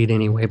with that lead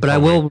anyway. But I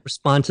will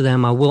respond to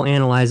them. I will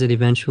analyze it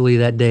eventually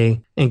that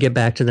day and get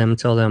back to them and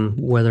tell them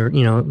whether,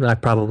 I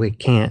probably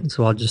can't.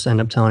 So I'll just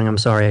end up telling them, I'm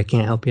sorry, I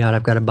can't help you out.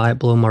 I've got to buy it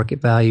below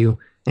market value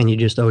and you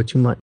just owe too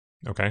much.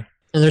 Okay.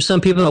 And there's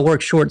some people that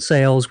work short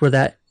sales where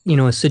that,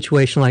 a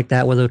situation like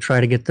that where they'll try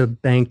to get the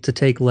bank to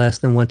take less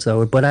than what's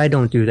owed. But I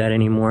don't do that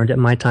anymore.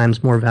 My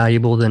time's more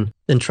valuable than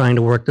trying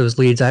to work those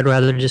leads. I'd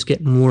rather just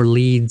get more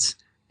leads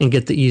and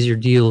get the easier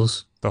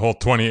deals. The whole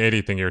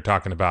 20/80 thing you were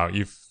talking about,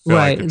 you feel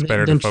like it's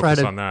better to focus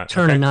on that.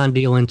 Turn a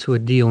non-deal into a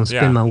deal and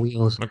spin my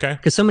wheels. Okay.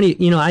 Because somebody,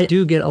 I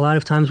do get a lot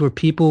of times where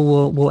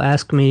people will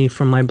ask me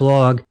from my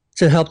blog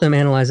to help them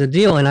analyze a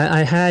deal. And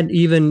I had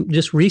even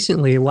just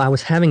recently, while I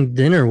was having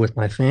dinner with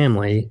my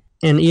family,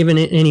 and even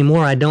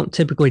anymore, I don't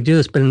typically do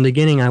this, but in the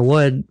beginning I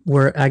would,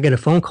 where I get a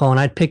phone call and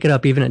I'd pick it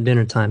up even at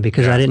dinner time,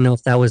 because I didn't know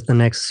if that was the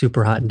next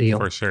super hot deal.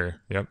 For sure.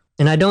 Yep.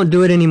 And I don't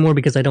do it anymore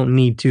because I don't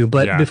need to.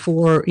 But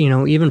before,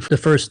 even for the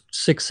first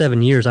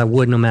 6-7 years, I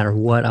would, no matter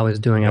what I was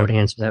doing, I would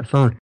answer that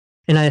phone.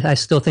 And I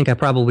still think I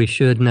probably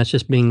should, and that's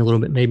just being a little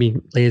bit maybe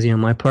lazy on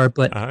my part.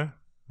 But I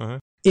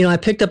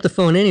picked up the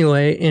phone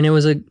anyway, and it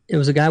was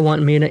a guy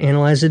wanting me to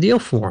analyze the deal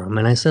for him.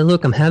 And I said,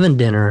 look, I'm having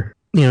dinner.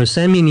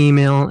 Send me an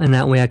email, and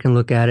that way I can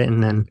look at it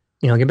and then,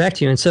 I'll get back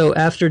to you. And so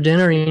after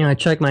dinner, I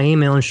check my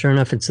email, and sure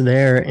enough, it's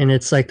there. And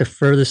it's like the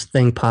furthest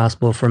thing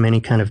possible from any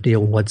kind of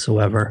deal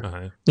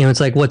whatsoever. It's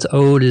like what's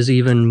owed is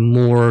even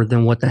more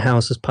than what the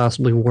house is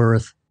possibly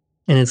worth.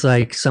 And it's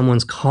like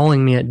someone's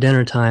calling me at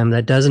dinner time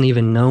that doesn't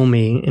even know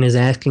me and is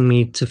asking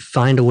me to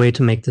find a way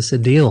to make this a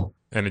deal.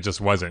 And it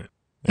just wasn't.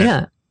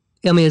 Yeah.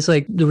 I mean, it's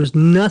like there was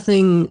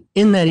nothing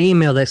in that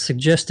email that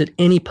suggested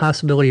any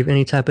possibility of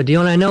any type of deal.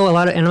 And I know and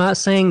I'm not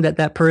saying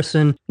that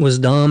person was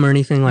dumb or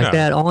anything like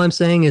that. All I'm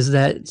saying is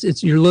that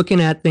you're looking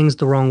at things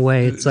the wrong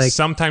way. It's like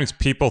sometimes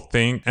people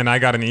think, and I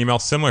got an email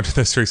similar to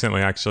this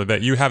recently, actually,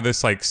 that you have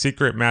this like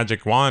secret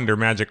magic wand or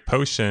magic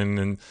potion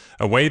and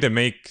a way to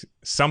make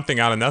something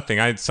out of nothing.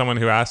 I had someone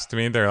who asked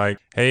me, they're like,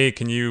 hey,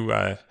 can you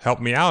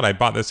help me out? I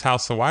bought this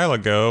house a while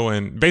ago,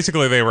 and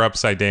basically they were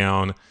upside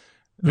down.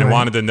 And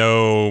wanted to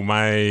know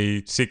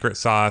my secret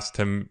sauce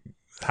to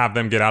have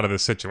them get out of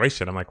this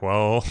situation. I'm like,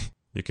 well,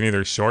 you can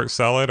either short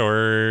sell it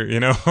or,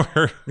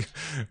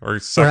 or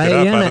suck it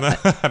up.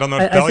 Yeah, I don't know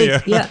what to tell you.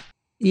 Yeah.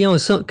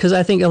 Because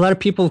I think a lot of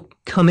people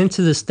come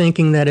into this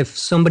thinking that if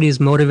somebody is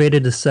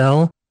motivated to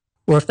sell,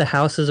 or if the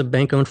house is a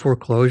bank-owned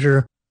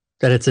foreclosure,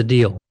 that it's a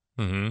deal.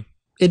 Mm-hmm.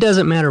 It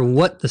doesn't matter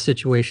what the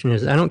situation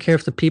is. I don't care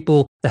if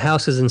the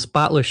house is in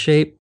spotless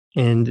shape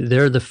and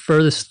they're the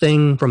furthest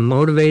thing from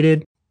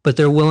motivated, but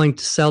they're willing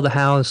to sell the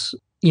house,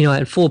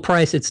 at full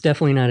price. It's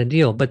definitely not a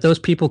deal. But those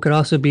people could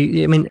also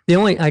be,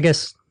 I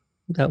guess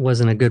that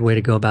wasn't a good way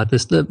to go about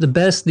this.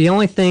 The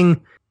only thing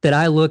that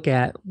I look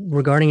at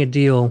regarding a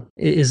deal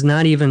is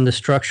not even the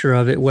structure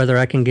of it, whether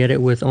I can get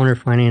it with owner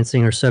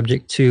financing or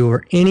subject to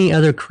or any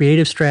other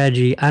creative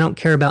strategy. I don't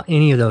care about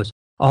any of those.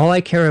 All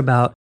I care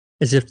about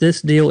is if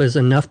this deal is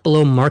enough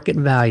below market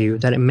value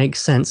that it makes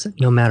sense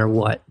no matter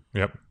what.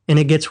 Yep. And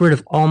it gets rid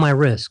of all my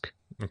risk.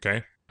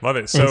 Okay. Love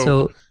it.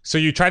 So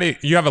you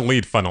have a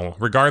lead funnel,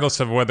 regardless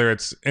of whether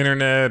it's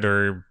internet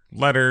or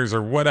letters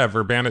or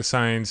whatever, bandit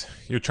signs.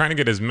 You're trying to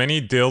get as many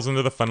deals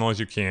into the funnel as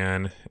you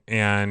can.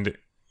 And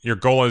your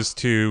goal is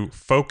to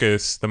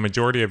focus the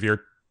majority of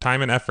your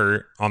time and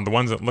effort on the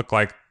ones that look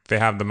like they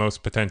have the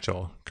most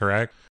potential,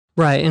 correct?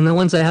 Right. And the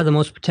ones that have the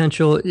most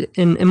potential,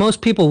 and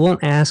most people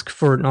won't ask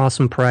for an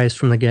awesome price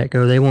from the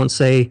get-go. They won't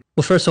say,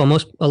 well, first of all,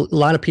 a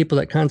lot of people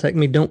that contact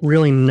me don't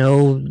really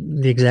know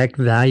the exact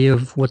value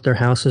of what their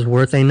house is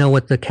worth. They know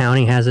what the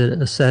county has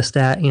it assessed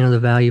at, the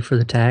value for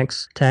the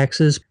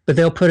taxes, but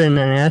they'll put in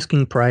an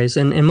asking price.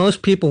 And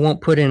most people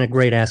won't put in a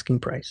great asking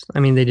price. I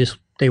mean,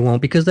 they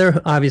won't, because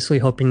they're obviously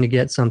hoping to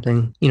get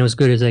something, as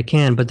good as they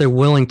can, but they're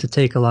willing to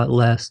take a lot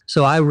less.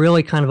 So I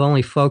really kind of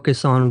only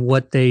focus on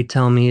what they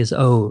tell me is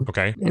owed.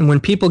 Okay. And when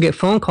people get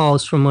phone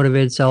calls from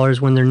motivated sellers,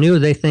 when they're new,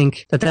 they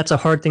think that that's a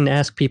hard thing to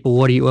ask people,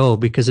 what do you owe?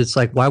 Because it's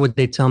like, why would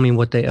they tell me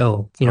what they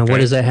owe? Okay. What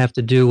does that have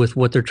to do with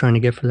what they're trying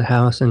to get for the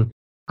house? And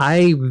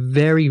I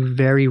very,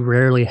 very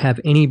rarely have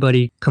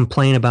anybody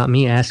complain about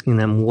me asking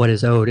them what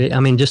is owed. I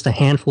mean, just a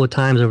handful of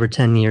times over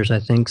 10 years, I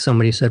think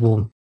somebody said,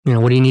 well,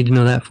 what do you need to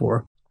know that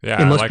for? Yeah,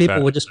 and most like people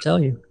that. would just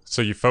tell you.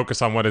 So you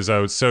focus on what is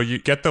owed. So you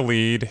get the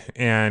lead,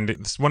 and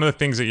it's one of the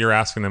things that you're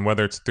asking them,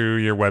 whether it's through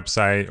your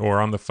website or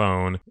on the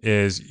phone,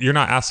 is you're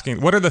not asking,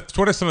 what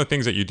are some of the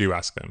things that you do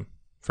ask them,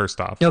 first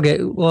off?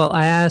 Okay, well,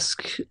 I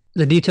ask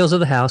the details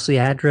of the house, the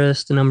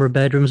address, the number of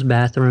bedrooms,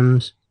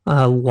 bathrooms,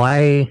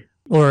 why,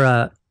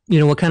 or,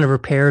 what kind of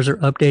repairs or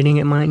updating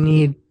it might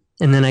need.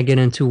 And then I get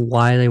into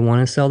why they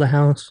want to sell the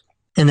house.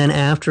 And then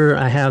after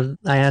I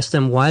ask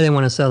them why they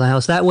want to sell the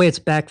house. That way it's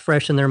back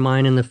fresh in their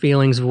mind, and the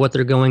feelings of what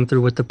they're going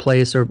through with the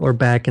place or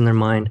back in their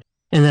mind.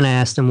 And then I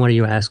ask them, what are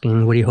you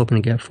asking? What are you hoping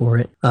to get for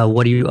it?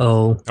 What do you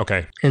owe?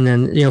 Okay. And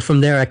then, from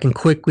there I can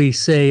quickly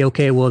say,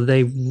 okay, well,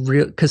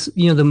 because,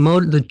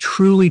 the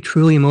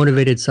truly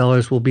motivated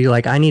sellers will be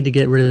like, I need to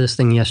get rid of this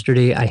thing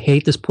yesterday. I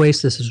hate this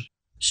place. This is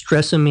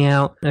stressing me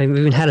out. I've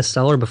even had a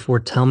seller before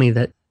tell me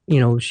that,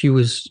 she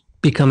was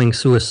becoming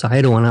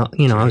suicidal, and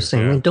I was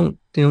saying, yeah.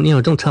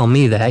 Don't tell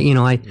me that,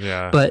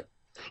 Yeah. But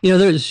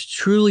they're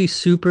truly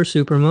super,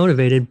 super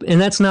motivated, and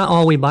that's not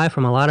all we buy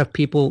from. A lot of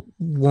people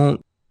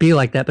won't be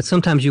like that, but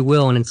sometimes you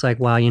will, and it's like,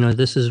 wow,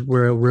 this is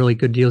where a really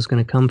good deal is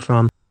going to come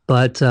from.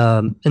 But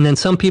and then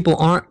some people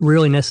aren't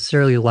really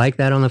necessarily like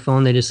that on the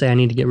phone. They just say, I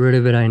need to get rid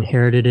of it. I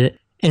inherited it,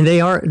 and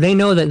they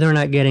know that they're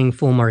not getting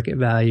full market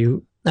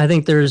value. I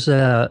think there's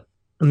a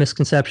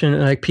misconception,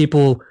 like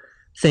people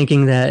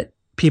thinking that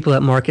people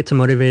that market to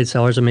motivated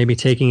sellers are maybe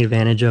taking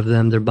advantage of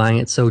them. They're buying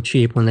it so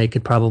cheap when they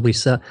could probably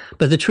sell.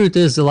 But the truth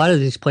is, a lot of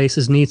these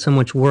places need so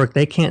much work,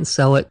 they can't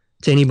sell it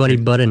to anybody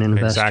but an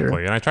investor.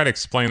 Exactly. And I try to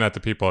explain that to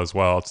people as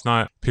well. It's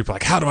not people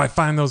like, how do I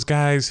find those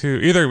guys who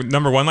either,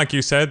 number one, like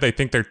you said, they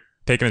think they're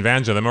taking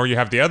advantage of them, or you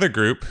have the other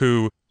group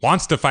who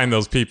wants to find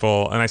those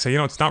people. And I say,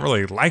 it's not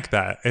really like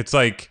that. It's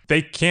like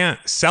they can't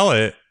sell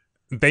it.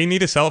 They need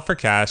to sell it for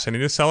cash. They need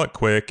to sell it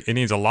quick. It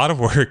needs a lot of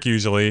work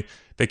usually.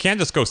 They can't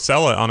just go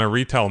sell it on a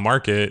retail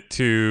market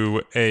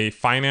to a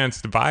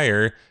financed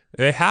buyer.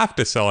 They have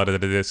to sell it at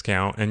a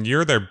discount, and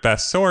you're their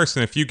best source.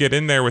 And if you get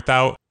in there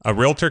without a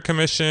realtor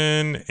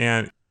commission,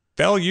 and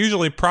they'll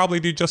usually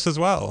probably do just as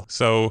well.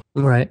 So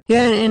right.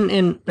 Yeah.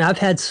 And I've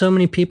had so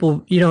many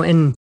people,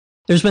 and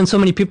there's been so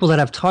many people that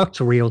I've talked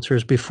to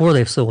realtors before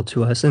they've sold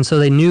to us. And so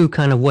they knew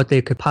kind of what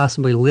they could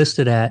possibly list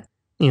it at,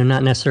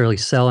 not necessarily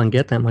sell and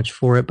get that much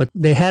for it, but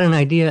they had an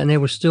idea and they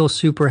were still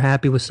super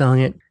happy with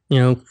selling it,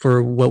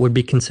 for what would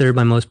be considered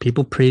by most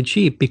people pretty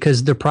cheap,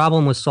 because their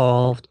problem was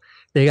solved.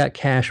 They got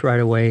cash right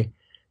away,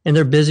 and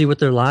they're busy with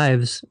their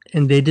lives,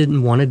 and they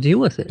didn't want to deal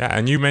with it. Yeah,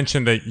 and you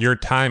mentioned that your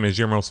time is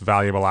your most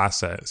valuable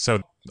asset.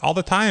 So all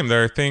the time,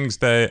 there are things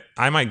that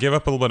I might give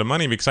up a little bit of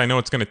money because I know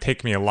it's going to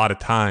take me a lot of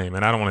time,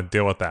 and I don't want to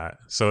deal with that.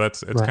 So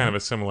it's right. Kind of a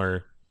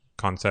similar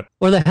concept.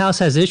 Or the house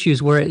has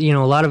issues where,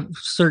 a lot of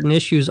certain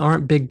issues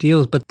aren't big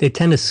deals, but they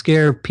tend to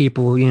scare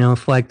people,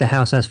 if like the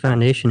house has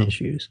foundation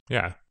issues.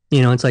 Yeah.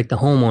 It's like the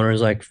homeowner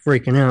is like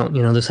freaking out,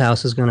 this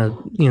house is going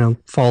to,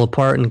 fall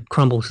apart and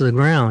crumble to the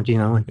ground,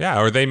 Yeah.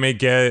 Or they may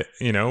get,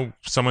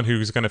 someone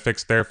who's going to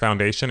fix their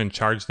foundation and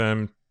charge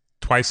them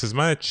twice as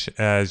much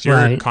as your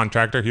right.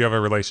 contractor who you have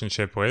a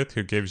relationship with,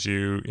 who gives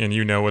you, and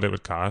what it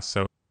would cost.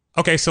 So,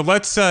 okay. So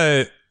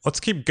let's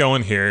keep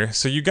going here.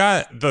 So you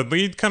got the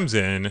lead comes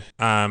in.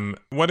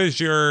 What is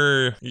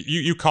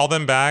you call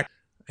them back?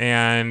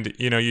 And,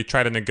 you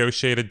try to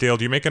negotiate a deal.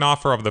 Do you make an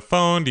offer over the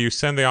phone? Do you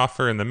send the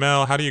offer in the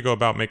mail? How do you go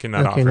about making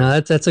that offer? Okay, no,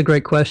 that's a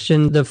great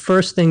question. The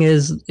first thing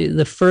is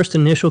the first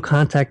initial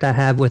contact I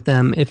have with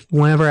them,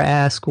 whenever I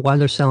ask why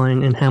they're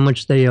selling and how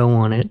much they owe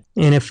on it.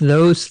 And if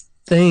those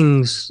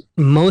things,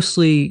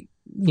 mostly,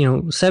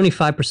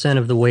 75%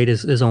 of the weight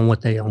is on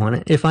what they owe on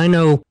it. If I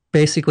know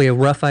basically a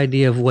rough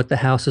idea of what the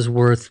house is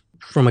worth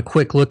from a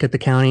quick look at the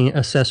county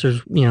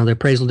assessor's, the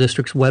appraisal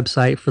district's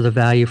website for the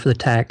value for the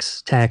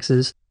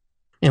taxes,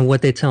 and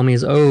what they tell me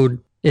is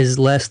owed is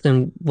less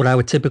than what I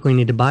would typically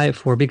need to buy it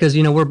for, because,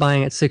 we're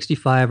buying at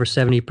 65 or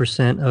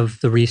 70% of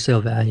the resale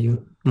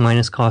value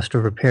minus cost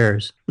of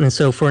repairs. And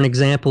so for an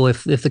example,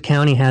 if the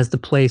county has the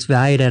place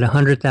valued at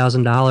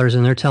 $100,000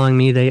 and they're telling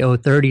me they owe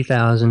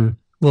 $30,000,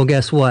 well,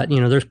 guess what?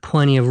 There's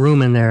plenty of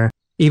room in there.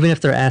 Even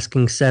if they're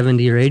asking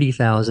 $70,000 or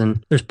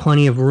 $80,000, there's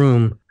plenty of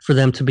room for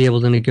them to be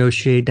able to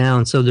negotiate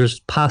down. So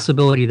there's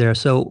possibility there.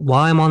 So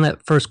while I'm on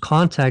that first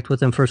call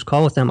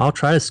with them, I'll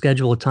try to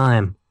schedule a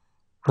time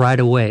right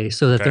away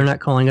so that they're not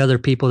calling other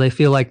people. They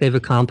feel like they've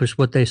accomplished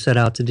what they set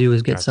out to do,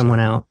 is get someone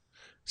out.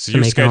 So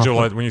you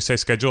schedule it, when you say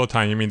schedule a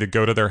time, you mean to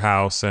go to their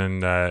house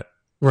and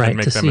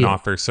make them an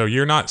offer. So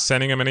you're not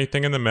sending them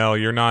anything in the mail.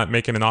 You're not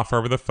making an offer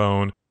over the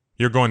phone.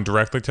 You're going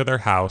directly to their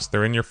house.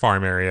 They're in your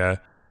farm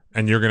area,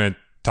 and you're going to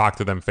talk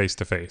to them face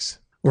to face.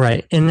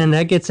 Right. And then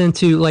that gets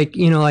into like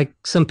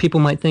some people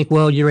might think,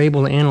 well, you're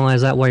able to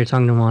analyze that while you're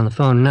talking to them on the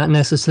phone. Not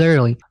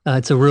necessarily.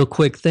 It's a real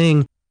quick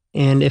thing.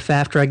 And if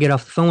after I get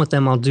off the phone with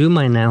them, I'll do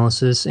my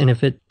analysis. And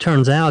if it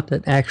turns out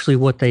that actually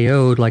what they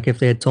owed, like if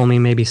they had told me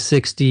maybe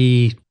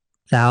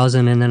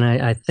 60,000, and then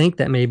I think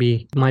that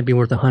maybe might be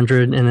worth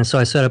 100, and then so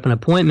I set up an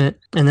appointment,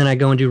 and then I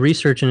go and do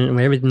research, and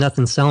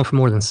nothing's selling for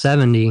more than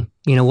 70.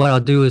 What I'll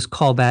do is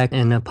call back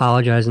and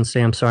apologize and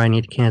say, I'm sorry, I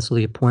need to cancel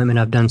the appointment.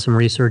 I've done some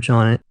research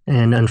on it,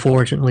 and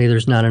unfortunately,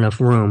 there's not enough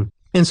room.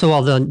 And so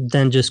I'll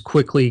then just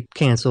quickly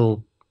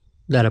cancel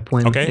that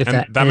appointment. Okay, if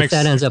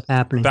that ends up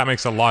happening. That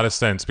makes a lot of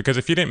sense, because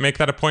if you didn't make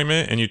that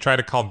appointment and you try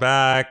to call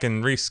back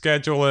and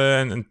reschedule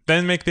it and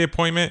then make the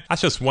appointment,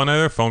 that's just one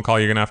other phone call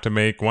you're going to have to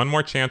make, one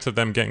more chance of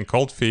them getting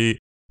cold feet,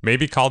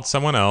 maybe called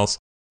someone else.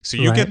 So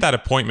you get that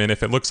appointment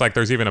if it looks like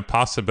there's even a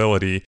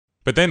possibility.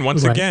 But then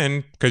once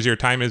again, because your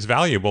time is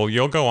valuable,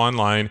 you'll go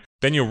online,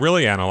 then you'll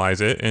really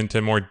analyze it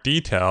into more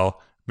detail,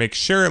 make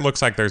sure it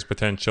looks like there's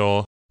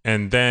potential.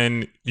 And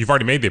then you've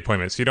already made the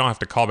appointment, so you don't have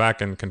to call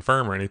back and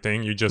confirm or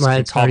anything. You just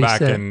can call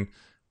back and,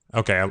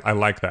 okay, I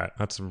like that.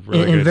 That's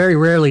really good. And very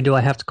rarely do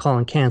I have to call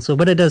and cancel,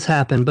 but it does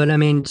happen. But I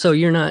mean, so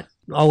you're not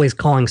always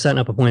calling, setting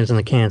up appointments and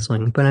then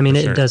canceling. But I mean,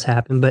 it does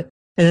happen. But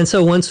and then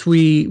so once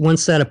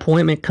that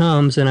appointment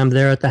comes and I'm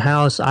there at the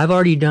house, I've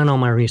already done all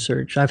my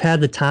research. I've had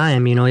the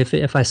time,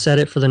 if I set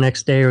it for the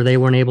next day or they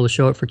weren't able to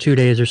show it for 2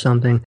 days or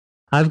something,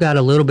 I've got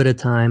a little bit of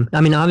time.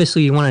 I mean,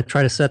 obviously, you want to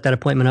try to set that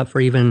appointment up for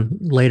even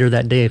later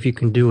that day if you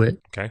can do it.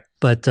 Okay.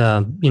 But,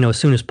 as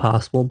soon as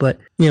possible. But,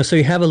 so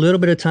you have a little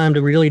bit of time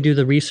to really do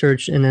the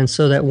research. And then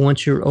so that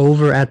once you're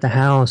over at the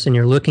house and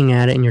you're looking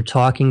at it and you're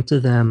talking to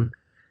them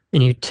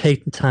and you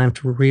take the time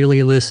to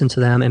really listen to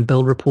them and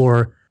build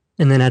rapport.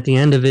 And then at the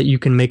end of it, you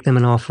can make them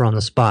an offer on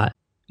the spot.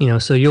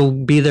 So you'll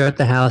be there at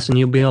the house and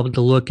you'll be able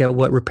to look at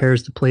what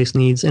repairs the place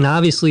needs. And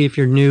obviously, if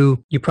you're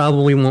new, you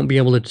probably won't be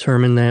able to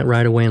determine that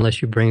right away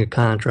unless you bring a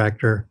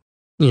contractor.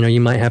 You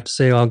might have to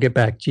say, I'll get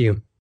back to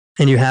you.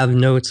 And you have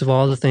notes of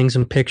all the things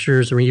and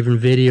pictures or even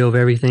video of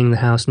everything the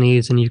house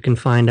needs. And you can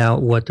find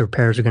out what the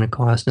repairs are going to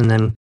cost and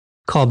then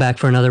call back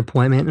for another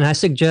appointment. And I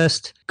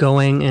suggest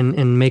going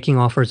and making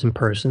offers in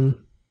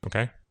person.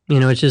 Okay.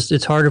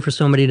 It's harder for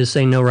somebody to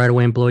say no right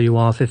away and blow you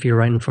off if you're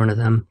right in front of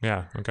them.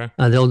 Yeah, okay.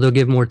 They'll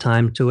give more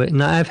time to it.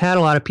 And I've had a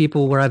lot of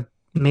people where I've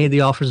made the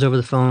offers over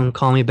the phone,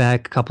 call me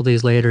back a couple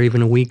days later,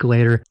 even a week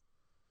later.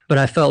 But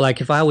I felt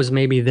like if I was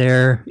maybe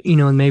there,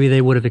 maybe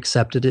they would have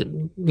accepted it,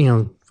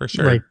 for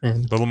sure. Right then.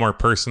 A little more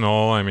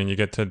personal. I mean, you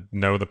get to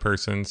know the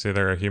person, see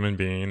they're a human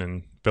being,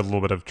 and build a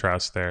little bit of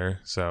trust there.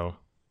 So.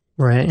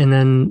 Right. And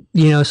then,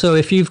 so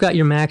if you've got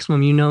your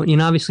maximum,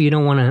 obviously you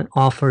don't want to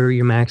offer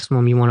your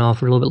maximum. You want to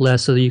offer a little bit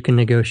less so that you can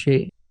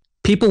negotiate.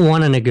 People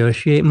want to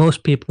negotiate.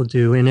 Most people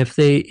do. And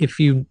if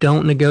you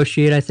don't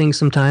negotiate, I think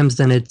sometimes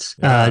then it's,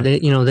 they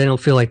don't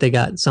feel like they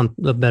got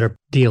a better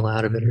deal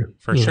out of it.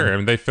 For sure. I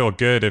mean, they feel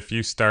good if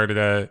you started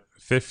at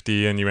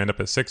 50 and you end up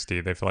at 60.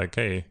 They feel like,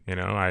 hey,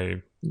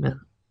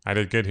 I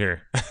did good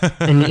here.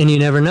 and you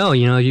never know,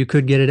 you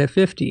could get it at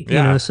 50,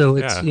 so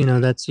it's,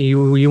 that's,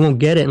 you won't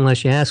get it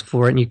unless you ask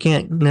for it. And you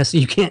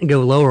can't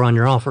go lower on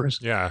your offers.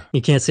 Yeah.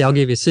 You can't say, I'll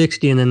give you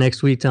 60. And the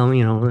next week tell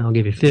me, I'll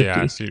give you 50.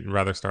 Yeah. So you'd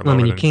rather start lower. I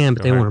mean, you can,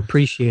 but they won't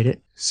appreciate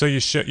it. So you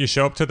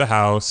show up to the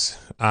house,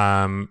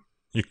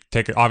 you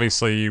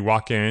obviously you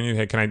walk in,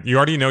 you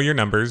already know your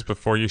numbers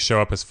before you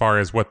show up as far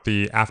as what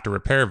the after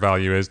repair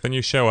value is. Then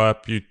you show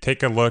up, you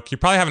take a look, you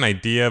probably have an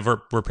idea of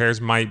what repairs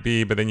might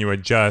be, but then you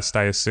adjust,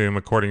 I assume,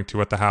 according to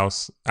what the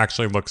house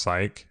actually looks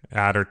like,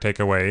 add or take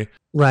away.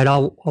 Right.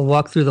 I'll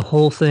walk through the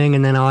whole thing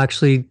and then I'll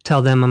actually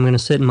tell them I'm going to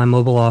sit in my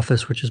mobile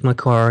office, which is my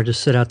car. I'll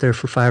just sit out there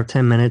for 5 or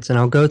 10 minutes and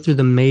I'll go through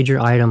the major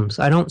items.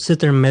 I don't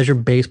sit there and measure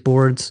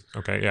baseboards.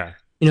 Okay. Yeah.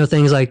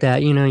 Things like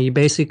that.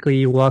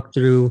 You walk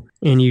through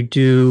and you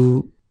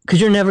do,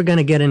 because you're never going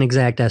to get an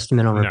exact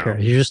estimate on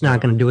repairs. You're just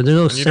not going to do it. There's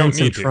no sense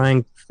in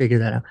trying to figure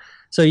that out.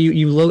 So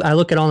I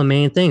look at all the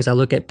main things. I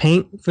look at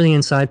paint for the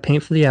inside,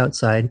 paint for the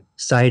outside,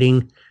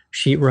 siding,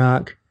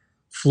 sheetrock,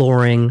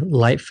 flooring,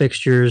 light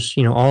fixtures,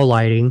 all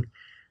lighting.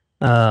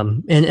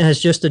 And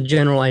as just a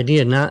general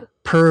idea, not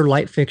per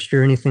light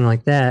fixture or anything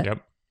like that.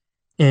 Yep.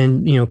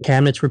 And,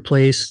 cabinets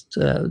replaced,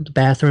 the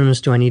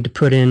bathrooms, do I need to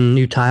put in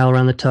new tile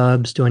around the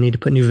tubs? Do I need to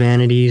put new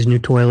vanities, new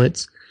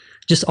toilets?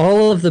 Just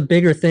all of the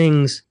bigger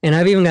things. And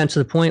I've even gotten to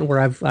the point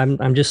where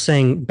I'm just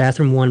saying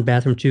bathroom 1,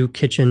 bathroom 2,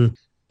 kitchen,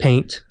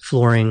 paint,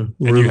 flooring,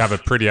 roof. And you have a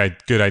pretty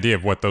good idea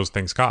of what those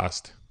things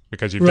cost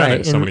because you've done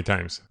it so many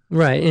times.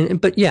 Right.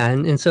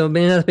 And so at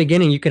the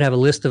beginning, you could have a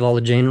list of all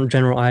the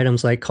general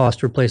items like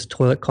cost to replace a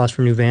toilet, cost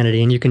for new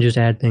vanity, and you can just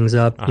add things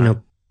up,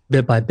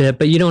 bit by bit,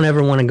 but you don't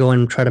ever want to go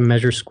and try to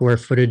measure square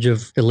footage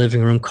of the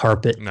living room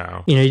carpet.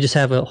 No. You just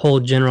have a whole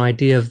general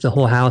idea of the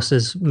whole house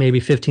is maybe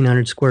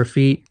 1,500 square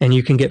feet, and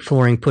you can get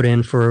flooring put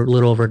in for a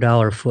little over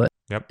 $1 a foot.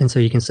 Yep. And so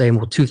you can say,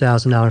 well,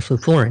 $2,000 for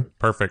the flooring.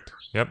 Perfect.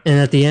 Yep. And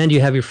at the end,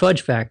 you have your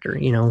fudge factor.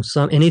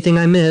 Anything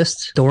I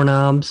missed,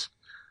 doorknobs,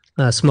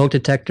 smoke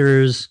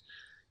detectors,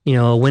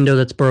 a window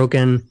that's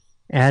broken,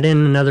 add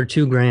in another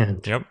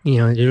 $2,000.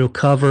 Yep. It'll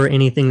cover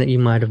anything that you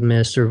might have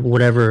missed or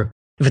whatever.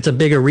 If it's a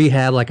bigger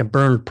rehab, like a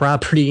burned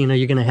property, you're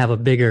going to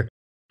have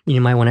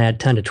you might want to add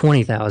 10 to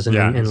 20,000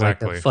 in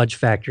exactly. like a fudge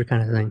factor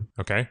kind of thing.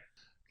 Okay.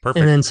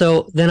 Perfect. And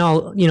then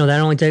I'll, that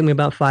only take me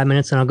about 5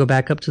 minutes, and I'll go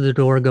back up to the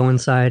door, go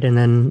inside, and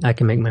then I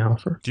can make my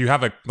offer. Do you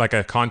have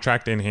a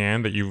contract in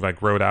hand that you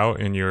wrote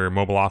out in your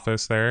mobile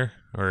office there?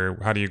 Or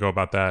how do you go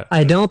about that?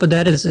 I don't, but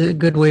that is a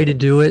good way to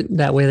do it.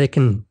 That way they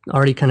can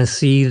already kind of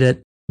see that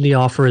the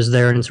offer is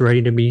there and it's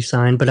ready to be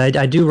signed. But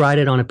I do write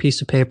it on a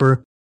piece of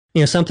paper.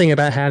 Something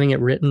about having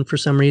it written for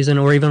some reason,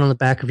 or even on the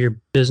back of your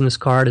business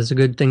card is a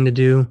good thing to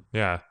do.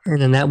 Yeah.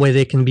 And then that way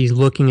they can be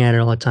looking at it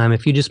all the time.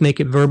 If you just make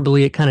it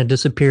verbally, it kind of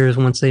disappears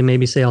once they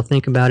maybe say, I'll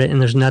think about it.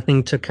 And there's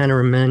nothing to kind of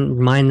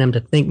remind them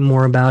to think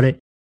more about it.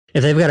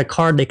 If they've got a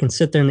card, they can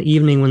sit there in the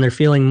evening when they're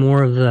feeling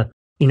more of the,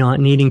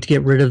 needing to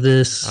get rid of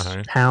this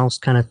house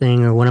kind of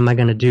thing, or what am I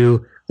going to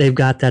do? They've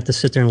got that to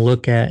sit there and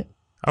look at.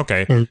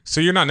 Okay.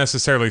 So you're not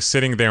necessarily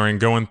sitting there and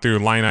going through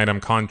line item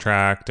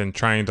contract and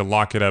trying to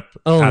lock it up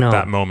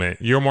that moment.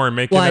 You're more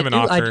making them an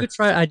offer.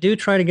 I do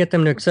try to get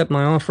them to accept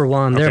my offer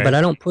while I'm there, but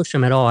I don't push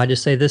them at all. I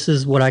just say, this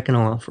is what I can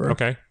offer.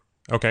 Okay.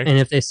 And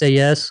if they say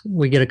yes,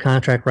 we get a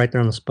contract right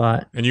there on the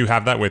spot. And you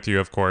have that with you,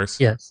 of course.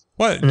 Yes.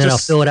 What? And then I'll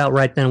fill it out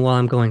right then while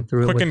I'm going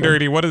through it. Quick and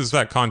dirty, what does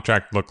that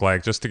contract look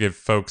like? Just to give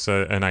folks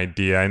an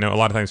idea. I know a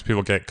lot of times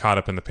people get caught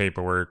up in the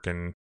paperwork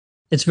and...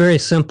 It's very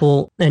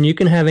simple, and you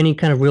can have any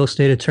kind of real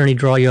estate attorney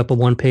draw you up a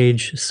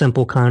one-page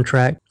simple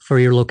contract for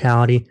your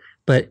locality,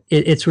 but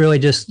it's really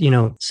just,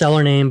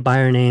 seller name,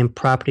 buyer name,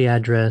 property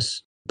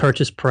address,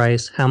 purchase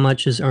price, how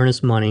much is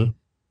earnest money,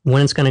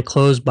 when it's going to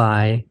close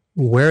by,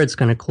 where it's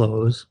going to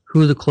close,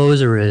 who the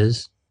closer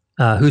is,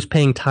 who's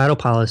paying title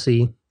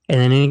policy,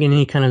 and then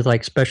any kind of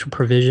like special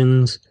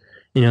provisions.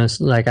 It's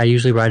like I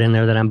usually write in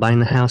there that I'm buying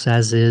the house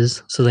as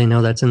is, so they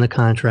know that's in the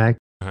contract.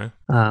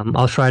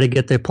 I'll try to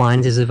get the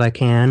appliances if I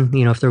can,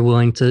 if they're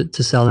willing to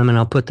sell them, and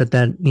I'll put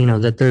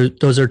that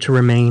those are to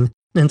remain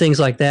and things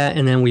like that.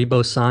 And then we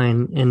both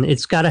sign, and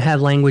it's got to have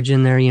language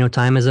in there,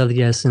 time is of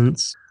the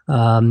essence,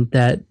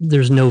 that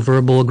there's no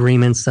verbal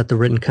agreements, that the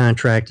written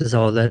contract is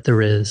all that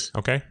there is.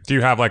 Okay. Do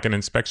you have like an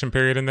inspection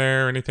period in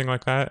there or anything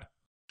like that?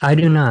 I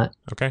do not.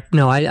 Okay.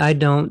 No, I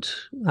don't.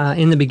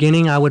 In the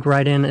beginning, I would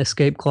write in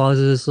escape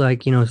clauses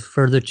like,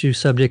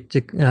 subject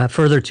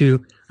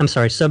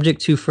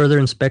to further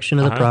inspection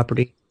of the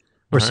property,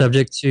 or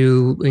subject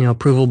to,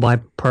 approval by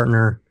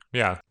partner.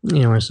 Yeah.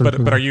 Or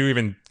something. But are you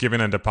even giving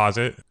a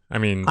deposit? I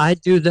mean, I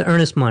do the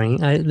earnest money.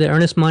 The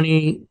earnest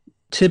money,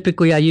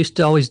 typically I used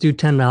to always do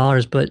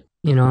 $10, but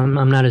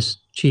I'm not as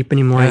cheap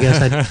anymore. I guess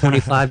I do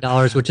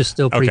 $25, which is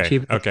still pretty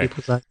cheap. Okay.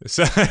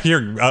 So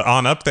you're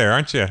on up there,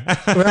 aren't you?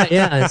 Right.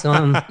 Yeah. So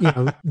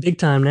I'm, big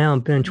time now.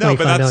 I'm paying $25. No,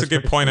 but that's a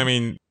good point. I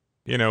mean,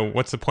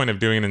 what's the point of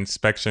doing an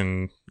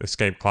inspection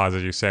escape clause,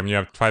 as you say? I mean, you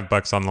have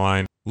 $5 on the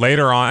line.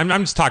 Later on,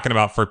 I'm just talking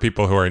about for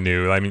people who are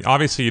new. I mean,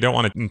 obviously, you don't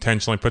want to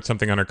intentionally put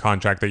something under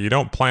contract that you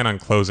don't plan on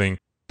closing.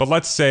 But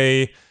let's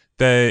say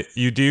that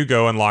you do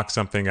go and lock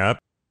something up,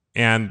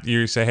 and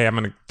you say, hey,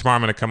 tomorrow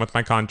I'm going to come with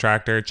my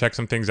contractor, check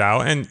some things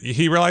out. And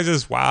he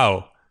realizes,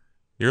 wow,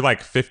 you're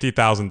like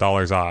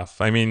 $50,000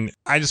 off. I mean,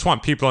 I just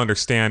want people to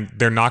understand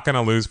they're not going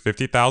to lose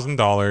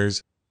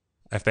 $50,000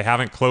 if they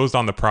haven't closed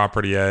on the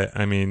property yet.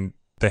 I mean,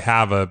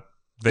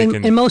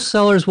 and most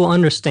sellers will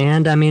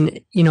understand. I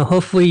mean,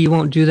 hopefully you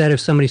won't do that if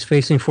somebody's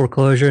facing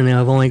foreclosure and they've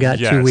only got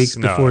 2 weeks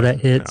before that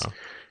hits. No.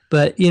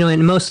 But,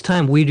 and most of the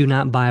time we do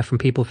not buy from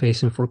people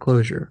facing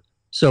foreclosure.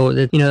 So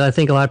that, I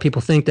think a lot of people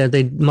think that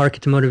they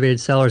market to motivated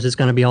sellers, it's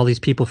going to be all these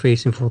people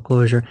facing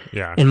foreclosure.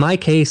 Yeah. In my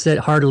case, that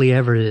hardly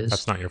ever is.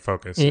 That's not your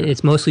focus.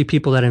 It's mostly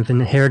people that have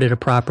inherited a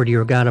property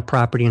or got a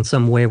property in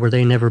some way where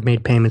they never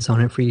made payments on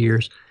it for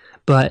years.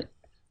 But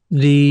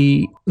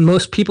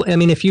most people, I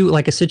mean, if you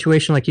like a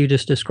situation like you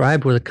just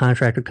described where the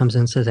contractor comes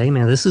in and says, hey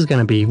man, this is going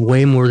to be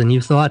way more than you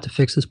thought to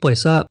fix this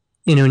place up,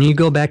 and you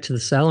go back to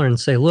the seller and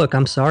say, look,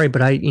 I'm sorry,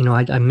 but I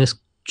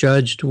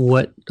misjudged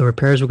what the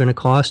repairs were going to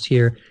cost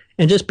here.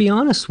 And just be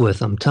honest with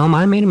them. Tell them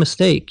I made a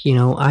mistake.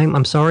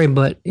 I'm sorry,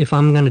 but if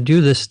I'm going to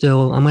do this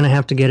still, I'm going to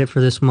have to get it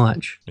for this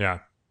much. Yeah.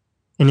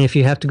 And if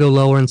you have to go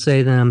lower and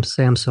say I'm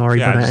sorry,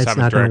 but it's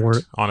not going to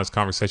work. Honest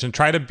conversation.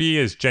 Try to be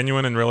as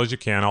genuine and real as you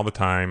can all the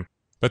time.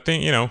 But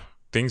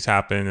things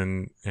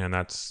happen, and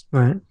that's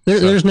right.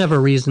 There's never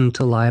reason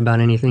to lie about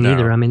anything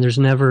either. I mean, there's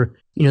never,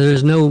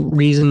 there's no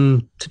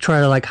reason to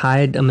try to like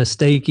hide a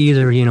mistake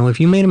either. If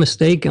you made a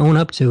mistake, own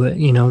up to it.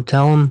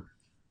 Tell them.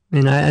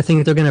 And I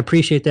think they're going to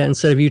appreciate that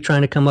instead of you trying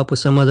to come up with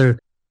some other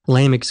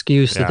lame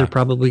excuse that they're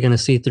probably going to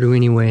see through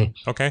anyway.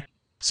 Okay.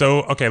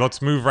 So,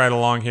 let's move right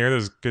along here.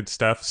 This is good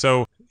stuff.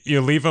 So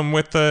you leave them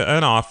with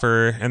an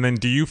offer, and then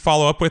do you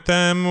follow up with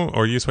them,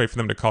 or you just wait for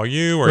them to call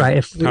you? Or right.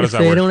 If how does that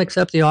they work? don't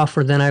accept the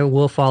offer, then I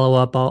will follow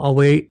up. I'll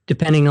wait,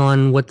 depending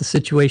on what the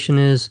situation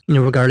is,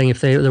 regarding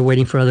if they're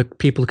waiting for other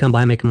people to come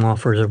by and make them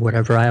offers or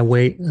whatever. I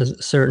wait a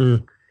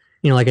certain,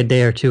 like a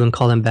day or two and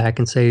call them back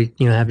and say,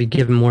 have you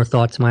given more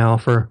thought to my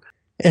offer?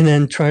 And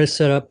then try to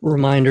set up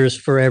reminders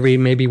for every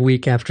maybe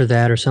week after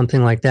that or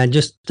something like that,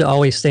 just to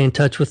always stay in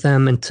touch with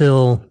them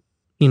until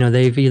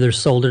they've either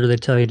sold it or they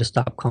tell you to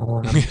stop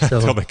calling them. So,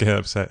 until they get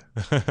upset.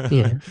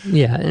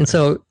 yeah. And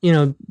so,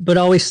 but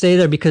always stay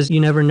there, because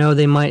you never know.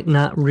 They might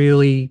not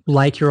really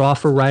like your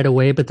offer right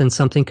away, but then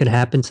something could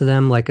happen to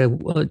them like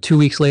 2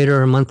 weeks later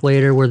or a month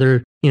later, where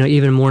they're,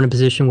 even more in a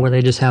position where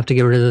they just have to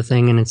get rid of the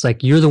thing. And it's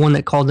like, you're the one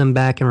that called them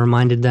back and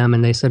reminded them.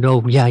 And they said,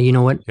 oh, yeah, you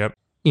know what? Yep.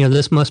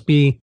 This must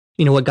be,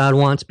 what God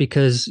wants,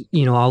 because,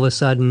 all of a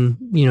sudden,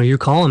 you're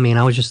calling me, and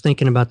I was just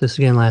thinking about this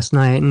again last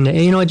night. And,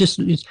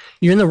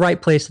 you're in the right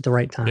place at the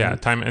right time. Yeah.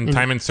 Time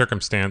and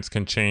circumstance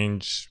can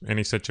change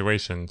any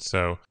situation.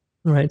 So.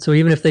 Right. So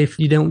even if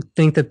you don't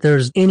think that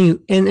there's any,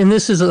 and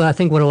this is, I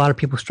think, what a lot of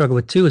people struggle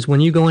with too, is when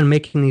you go in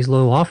making these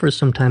low offers,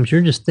 sometimes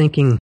you're just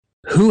thinking,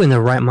 who in their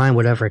right mind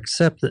would ever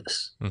accept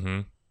this?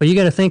 Mm-hmm. But you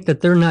got to think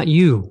that they're not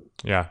you.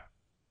 Yeah.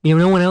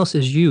 No one else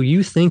is you.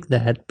 You think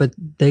that, but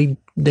they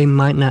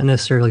might not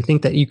necessarily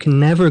think that. You can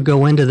never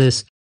go into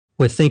this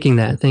with thinking,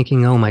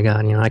 oh my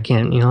God, I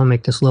can't, I'll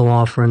make this low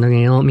offer and they're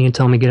going to yell at me and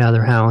tell me to get out of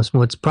their house.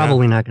 Well, it's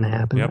probably not going to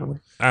happen that way.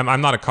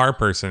 I'm not a car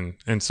person.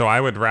 And so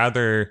I would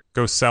rather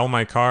go sell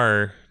my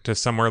car to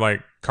somewhere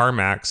like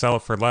CarMax, sell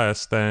it for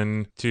less,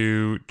 than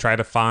to try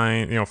to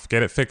find,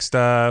 get it fixed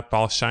up,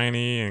 all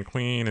shiny and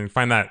clean, and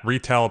find that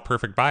retail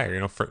perfect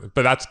buyer,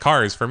 but that's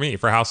cars. For me,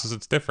 for houses,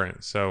 it's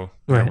different. So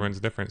everyone's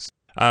different.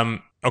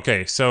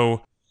 Okay,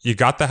 so you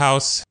got the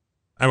house.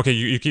 Okay,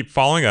 you keep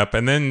following up,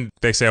 and then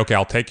they say, okay,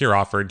 I'll take your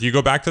offer. Do you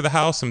go back to the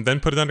house and then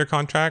put it under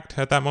contract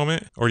at that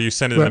moment? Or do you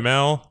send it in the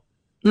mail?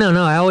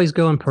 No, I always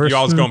go in person. You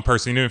always go in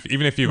person,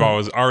 even if you've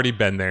already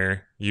been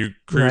there. You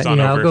cruise on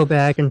over. I'll go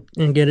back and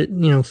get it,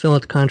 fill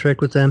out the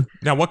contract with them.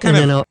 Now,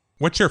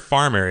 what's your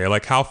farm area?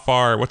 Like, how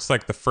far, what's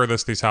like the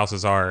furthest these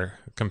houses are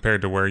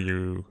compared to where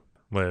you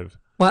live?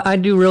 Well, I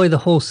do really the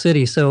whole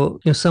city. So,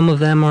 some of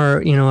them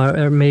are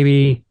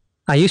maybe...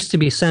 I used to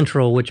be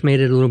central, which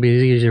made it a little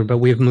bit easier, but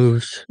we've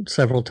moved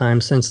several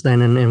times since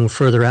then and we're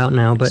further out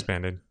now. But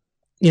expanded.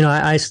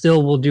 I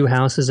still will do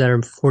houses that are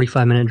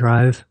 45-minute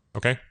drive.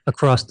 Okay.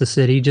 Across the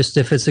city, just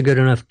if it's a good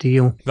enough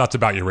deal. That's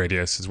about your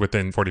radius, is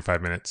within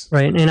 45 minutes.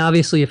 Right. And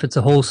obviously, if it's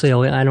a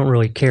wholesale, I don't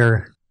really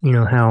care,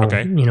 how,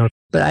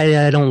 but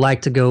I don't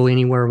like to go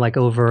anywhere like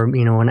over,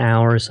 an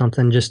hour or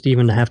something, just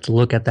even to have to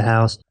look at the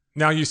house.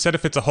 Now, you said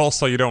if it's a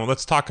wholesale, you don't.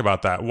 Let's talk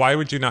about that. Why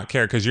would you not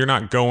care? Because you're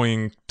not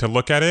going to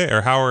look at it?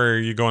 Or how are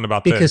you going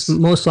about this? Because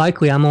most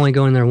likely I'm only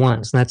going there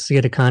once, and that's to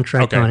get a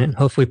contract on it, and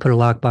hopefully put a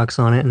lockbox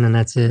on it, and then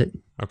that's it.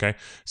 Okay.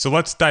 So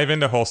let's dive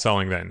into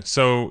wholesaling then.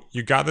 So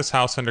you got this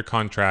house under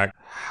contract.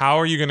 How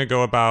are you going to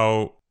go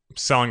about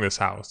selling this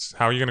house?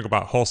 How are you going to go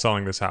about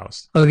wholesaling this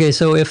house? Okay,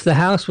 so if the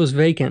house was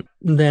vacant,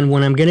 then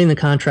when I'm getting the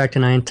contract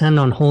and I intend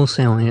on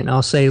wholesaling it,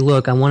 I'll say,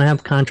 look, I want to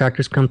have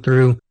contractors come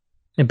through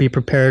and be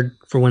prepared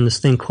for when this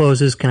thing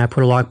closes. Can I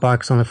put a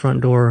lockbox on the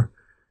front door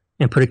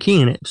and put a key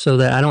in it so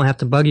that I don't have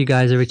to bug you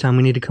guys every time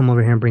we need to come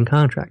over here and bring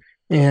contractors?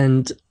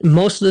 And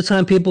most of the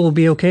time people will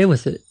be okay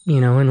with it,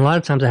 and a lot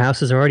of times the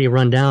houses are already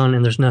run down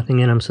and there's nothing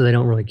in them, so they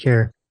don't really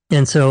care.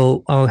 And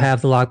so I'll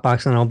have the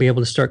lockbox and I'll be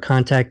able to start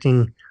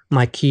contacting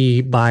my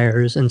key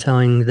buyers and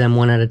telling them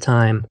one at a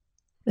time.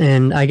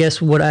 And I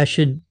guess what I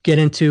should get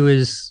into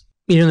is,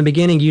 in the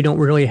beginning, you don't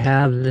really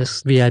have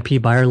this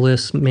VIP buyer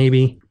list,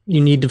 maybe. You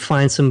need to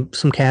find some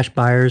cash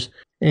buyers.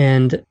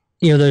 And,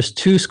 there's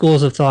two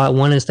schools of thought.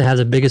 One is to have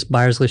the biggest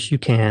buyers list you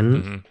can.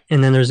 Mm-hmm.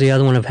 And then there's the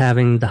other one of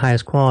having the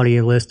highest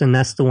quality list. And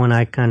that's the one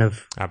I kind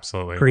of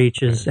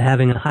preach, is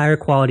having a higher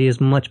quality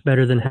is much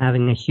better than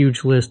having a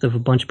huge list of a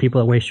bunch of people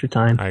that waste your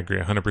time. I agree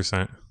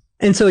 100%.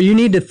 And so you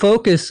need to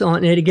focus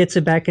on it. It gets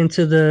it back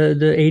into the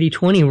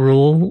 80-20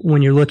 rule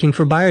when you're looking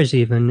for buyers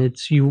even.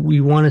 It's you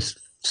want to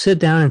sit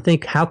down and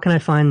think, how can I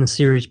find the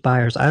serious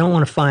buyers? I don't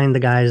want to find the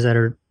guys that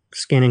are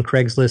scanning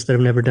Craigslist that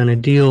have never done a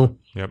deal,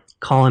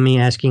 calling me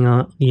asking,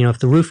 if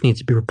the roof needs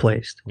to be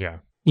replaced. Yeah.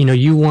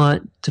 You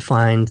want to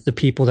find the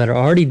people that are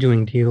already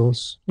doing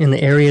deals in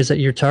the areas that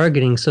you're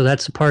targeting. So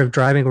that's a part of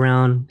driving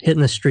around,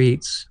 hitting the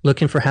streets,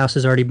 looking for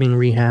houses already being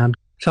rehabbed,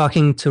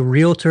 talking to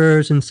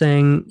realtors and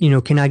saying,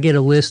 can I get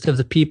a list of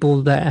the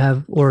people that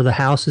have, or the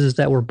houses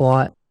that were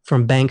bought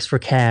from banks for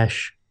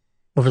cash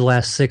over the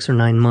last 6 or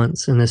 9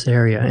 months in this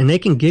area. And they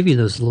can give you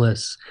those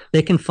lists.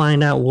 They can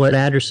find out what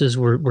addresses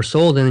were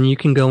sold, and then you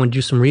can go and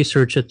do some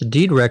research at the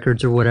deed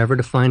records or whatever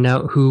to find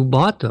out who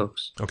bought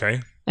those. Okay.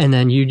 And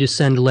then you just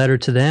send a letter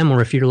to them, or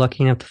if you're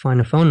lucky enough to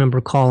find a phone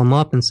number, call them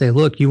up and say,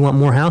 look, you want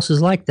more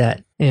houses like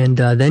that. And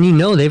then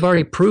they've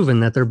already proven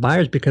that they're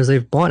buyers because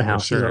they've bought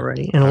houses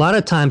already. And a lot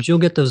of times you'll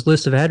get those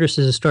lists of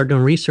addresses and start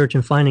doing research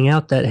and finding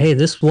out that, hey,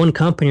 this one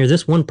company or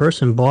this one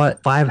person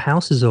bought 5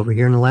 houses over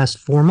here in the last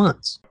 4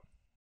 months.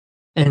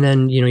 And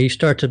then, you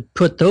start to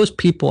put those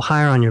people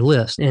higher on your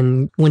list.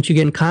 And once you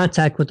get in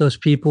contact with those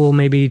people,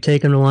 maybe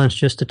take them to lunch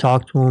just to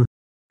talk to them.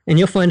 And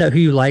you'll find out who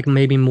you like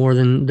maybe more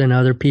than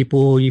other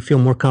people you feel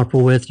more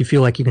comfortable with. You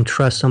feel like you can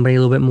trust somebody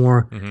a little bit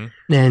more.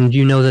 And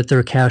you know that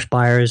they're cash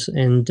buyers.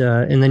 And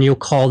then you'll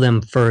call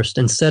them first.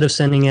 Instead of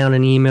sending out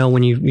an email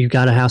when you've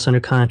got a house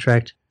under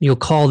contract, you'll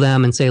call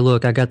them and say,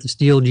 look, I got this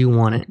deal. Do you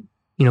want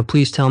it?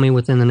 Please tell me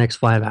within the next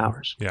 5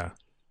 hours. Yeah.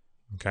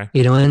 Okay.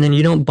 And then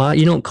you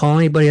don't call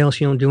anybody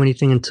else. You don't do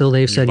anything until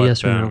they've said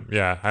yes or no.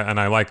 Yeah. And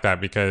I like that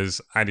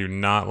because I do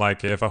not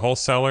like it. If a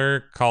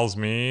wholesaler calls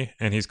me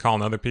and he's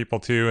calling other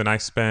people too, and I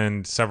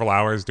spend several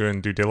hours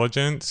doing due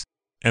diligence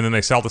and then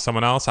they sell to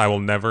someone else, I will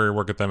never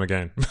work with them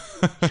again.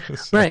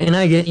 So. Right. And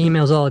I get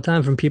emails all the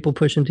time from people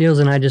pushing deals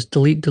and I just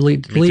delete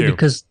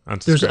because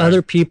there's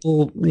other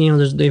people,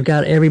 they've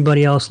got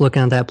everybody else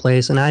looking at that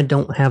place and I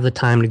don't have the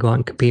time to go out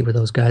and compete with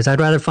those guys. I'd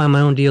rather find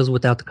my own deals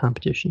without the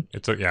competition.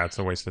 It's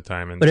a waste of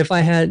time. But if I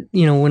had,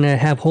 when I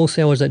have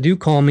wholesalers that do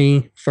call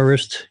me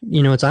first,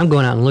 I'm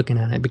going out and looking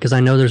at it because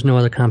I know there's no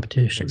other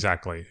competition.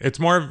 Exactly.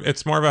 It's more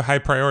of a high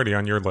priority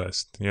on your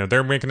list.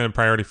 They're making it a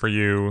priority for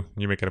you.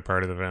 You make it a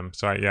priority to them.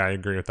 So I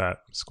agree with that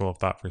school of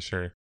thought for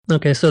sure.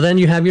 Okay, so then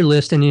you have your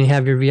list and you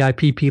have your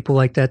VIP people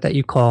like that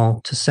you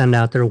call to send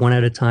out there one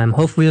at a time.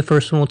 Hopefully the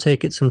first one will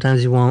take it.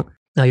 Sometimes you won't.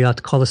 Now you have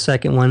to call the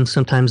second one.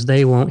 Sometimes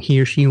they won't. He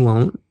or she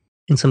won't.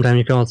 And sometimes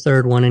you call the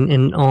third one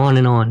and on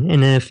and on.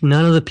 And then if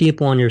none of the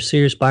people on your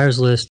serious buyers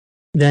list,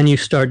 then you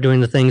start doing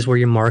the things where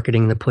you're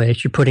marketing the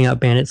place. You're putting out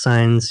bandit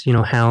signs,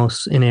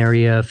 house in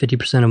area,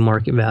 50% of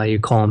market value,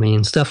 call me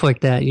and stuff like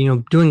that.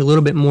 Doing a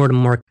little bit more to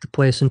market the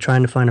place and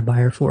trying to find a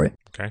buyer for it.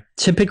 Okay.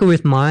 Typically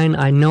with mine,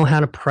 I know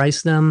how to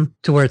price them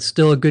to where it's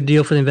still a good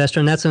deal for the investor.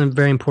 And that's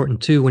very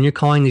important too. When you're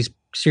calling these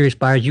serious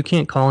buyers, you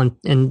can't call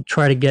and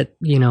try to get,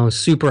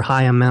 super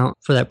high amount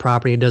for that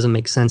property. It doesn't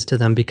make sense to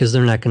them because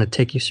they're not going to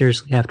take you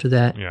seriously after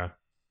that. Yeah.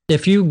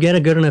 If you get a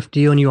good enough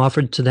deal and you offer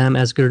it to them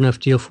as good enough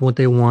deal for what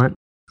they want,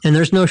 and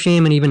there's no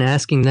shame in even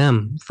asking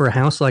them for a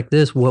house like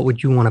this, what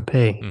would you want to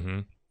pay? Mm-hmm.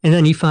 And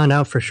then you find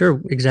out for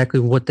sure exactly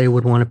what they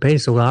would want to pay.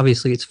 So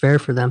obviously it's fair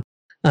for them.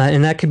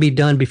 And that could be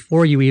done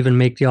before you even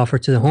make the offer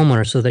to the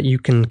homeowner so that you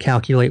can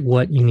calculate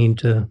what you need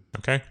to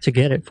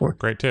get it for.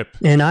 Great tip.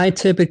 And I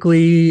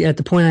typically, at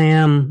the point I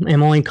am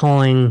only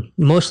calling,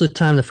 most of the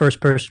time the first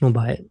person will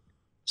buy it.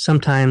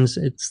 Sometimes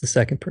it's the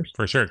second person.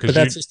 For sure. But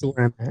that's just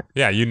where I'm at.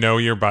 Yeah,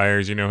 your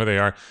buyers, you know who they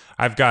are.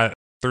 I've got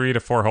 3 to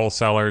 4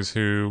 wholesalers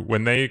who,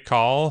 when they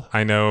call,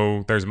 I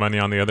know there's money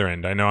on the other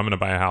end. I know I'm going to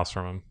buy a house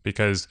from them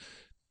because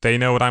they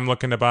know what I'm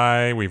looking to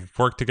buy. We've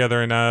worked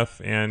together enough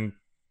and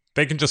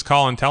they can just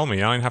call and tell me.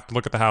 I don't even have to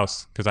look at the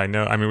house because I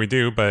know. I mean, we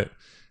do, but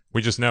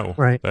we just know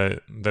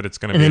that it's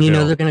going to be. And then a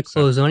deal. they're going to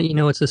close on it.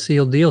 It's a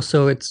sealed deal.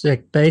 So it's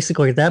like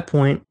basically at that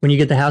point, when you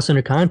get the house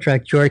under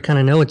contract, you already kind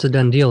of know it's a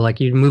done deal. Like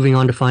you're moving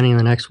on to finding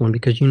the next one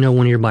because one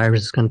of your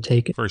buyers is going to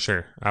take it. For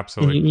sure,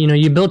 absolutely. And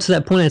you build to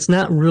that point. It's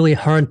not really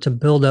hard to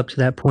build up to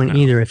that point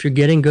either. If you're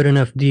getting good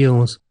enough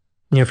deals.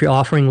 If you're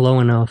offering low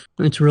enough,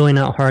 it's really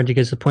not hard to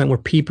get to the point where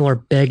people are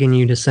begging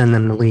you to send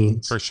them the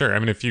leads. For sure. I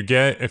mean, if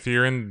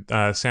you're in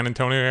San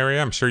Antonio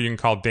area, I'm sure you can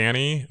call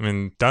Danny. I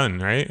mean, done,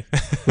 right?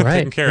 Right.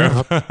 Taken care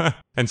of.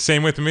 And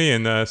same with me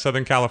in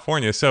Southern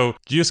California. So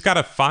you just got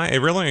to find, it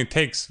really only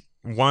takes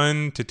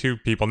 1 to 2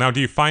 people. Now,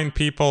 do you find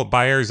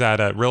buyers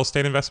at real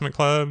estate investment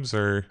clubs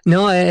or?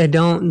 No, I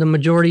don't. The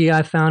majority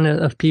I found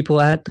of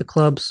people at the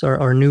clubs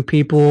are new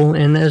people,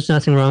 and there's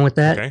nothing wrong with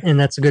that. Okay. And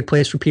that's a good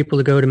place for people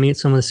to go to meet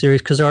some of the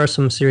serious, because there are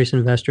some serious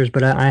investors,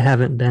 but I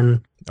haven't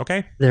been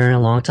there in a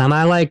long time.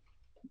 I like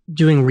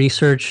doing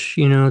research,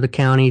 the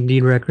county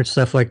deed records,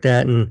 stuff like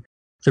that, and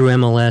through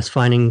MLS,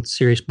 finding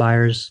serious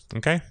buyers.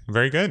 Okay,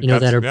 very good.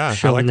 That are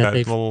showing that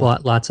they've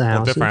bought lots of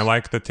houses. Different. I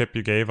like the tip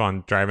you gave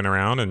on driving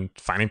around and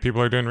finding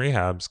people who are doing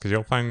rehabs because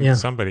you'll find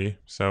somebody.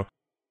 So,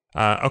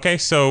 okay.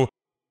 So,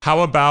 how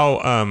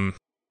about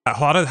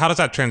how does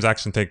that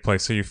transaction take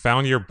place? So you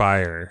found your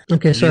buyer.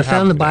 Okay, so I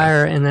found the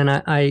buyer, and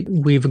then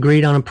we've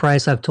agreed on a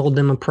price. I've told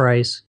them a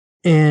price.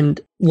 And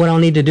what I'll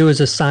need to do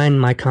is assign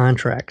my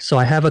contract. So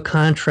I have a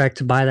contract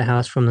to buy the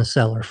house from the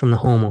seller, from the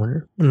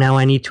homeowner. And now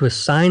I need to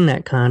assign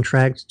that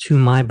contract to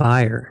my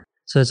buyer.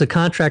 So it's a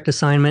contract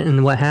assignment.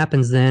 And what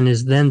happens then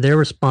is they're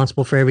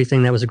responsible for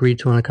everything that was agreed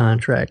to in the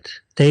contract.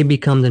 They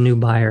become the new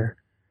buyer.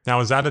 Now,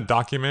 is that a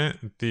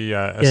document, the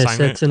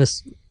assignment?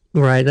 Yes,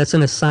 that's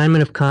an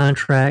assignment of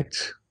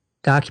contract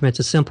document.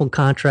 It's a simple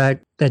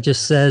contract that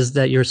just says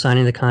that you're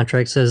signing the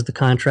contract, says the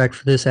contract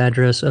for this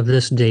address of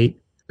this date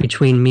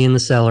between me and the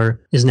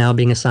seller is now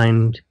being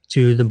assigned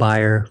to the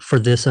buyer for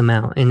this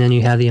amount. And then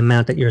you have the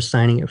amount that you're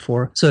assigning it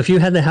for. So if you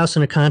had the house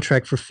in a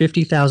contract for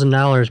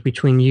 $50,000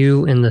 between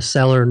you and the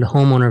seller and the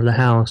homeowner of the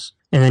house,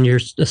 and then you're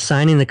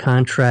assigning the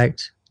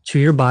contract to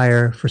your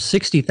buyer for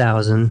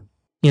 $60,000,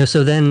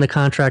 so then the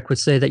contract would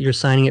say that you're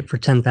signing it for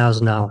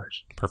 $10,000.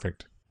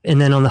 Perfect.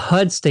 And then on the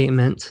HUD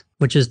statement,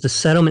 which is the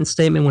settlement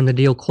statement when the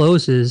deal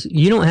closes,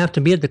 you don't have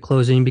to be at the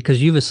closing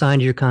because you've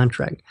assigned your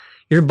contract.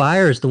 Your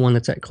buyer is the one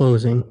that's at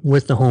closing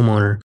with the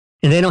homeowner.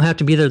 And they don't have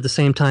to be there at the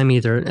same time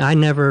either. I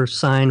never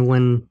sign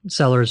when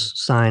sellers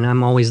sign.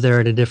 I'm always there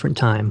at a different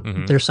time.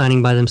 Mhm. They're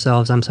signing by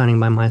themselves. I'm signing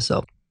by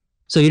myself.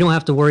 So you don't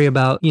have to worry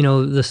about, the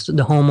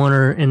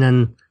homeowner and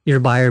then your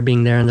buyer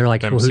being there and they're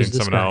like, Them well, seeing who's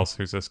this someone guy? else.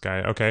 Who's this guy?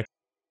 Okay.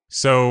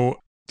 So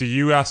do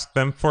you ask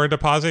them for a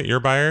deposit, your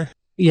buyer?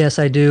 Yes,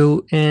 I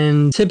do.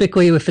 And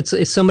typically, if it's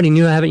somebody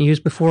new I haven't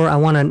used before, I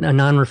want a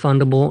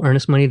non-refundable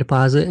earnest money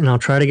deposit, and I'll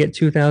try to get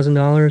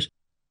 $2,000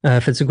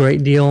 if it's a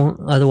great deal.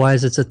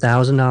 Otherwise, it's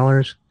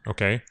 $1,000.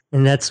 Okay.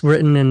 And that's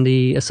written in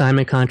the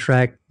assignment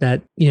contract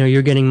that,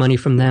 you're getting money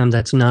from them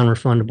that's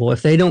non-refundable.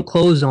 If they don't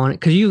close on it,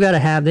 because they've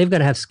got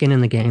to have skin in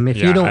the game. If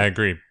you don't, I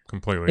agree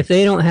completely. if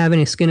they don't have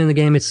any skin in the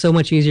game, it's so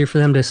much easier for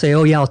them to say,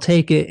 oh yeah, I'll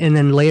take it. And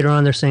then later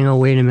on they're saying, oh,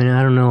 wait a minute,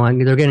 I don't know.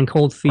 They're getting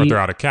cold Or feet. they're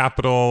out of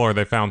capital, or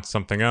they found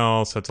something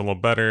else that's a little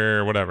better,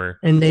 or whatever.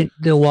 And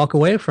they'll walk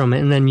away from it.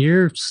 And then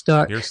you're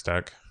stuck, You're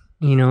stuck.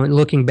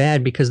 looking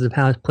bad because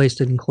the place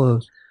didn't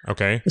close.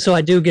 Okay. So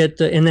I do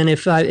get and then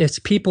if it's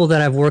people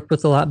that I've worked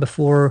with a lot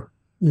before,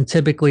 then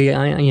typically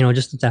I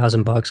just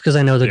 $1,000 because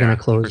I know they're going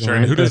to close. For sure. on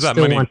And it, who but does I that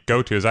still money want-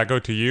 go to? Does that go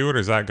to you, or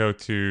does that go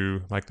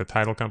to like the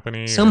title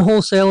company? Some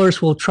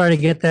wholesalers will try to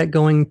get that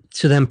going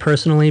to them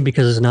personally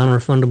because it's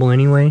non-refundable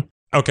anyway.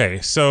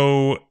 Okay,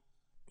 so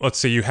let's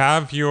see. You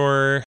have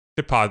your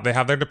deposit. They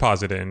have their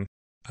deposit in.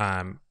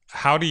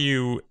 How do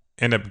you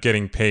end up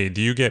getting paid?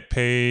 Do you get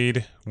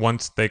paid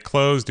once they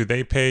close? Do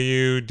they pay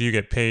you? Do you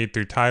get paid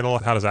through title?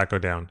 How does that go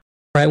down?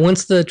 Right.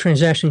 Once the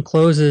transaction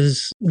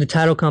closes, the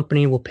title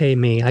company will pay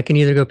me. I can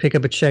either go pick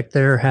up a check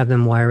there or have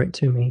them wire it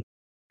to me.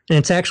 And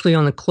it's actually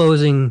on the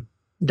closing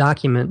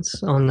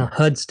documents on the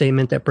HUD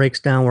statement that breaks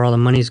down where all the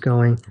money's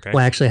going. Okay.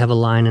 We'll actually have a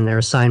line in there,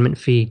 assignment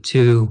fee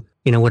to,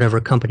 whatever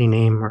company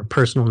name or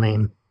personal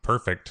name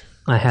Perfect.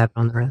 I have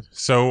on the rest.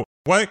 So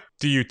what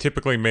do you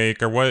typically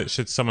make, or what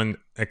should someone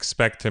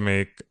expect to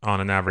make on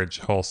an average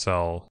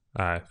wholesale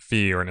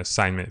fee or an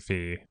assignment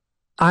fee?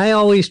 I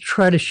always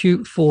try to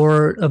shoot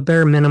for a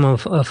bare minimum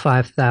of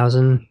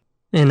 5,000,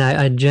 and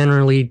I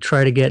generally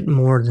try to get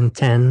more than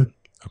 10.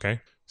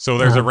 Okay. So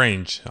there's a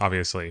range,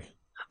 obviously.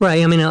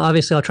 Right. I mean,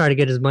 obviously, I'll try to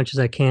get as much as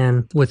I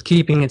can with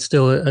keeping it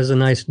still as a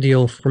nice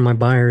deal for my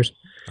buyers.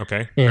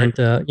 Okay. And,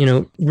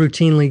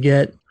 routinely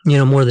get,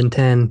 more than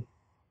 10.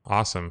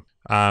 Awesome.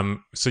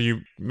 So you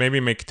maybe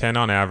make 10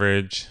 on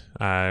average,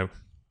 8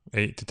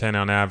 to 10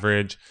 on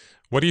average.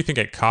 What do you think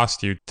it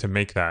cost you to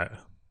make that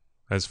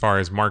as far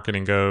as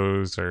marketing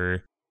goes?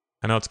 Or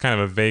I know it's kind of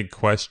a vague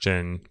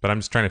question, but I'm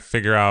just trying to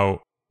figure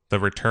out the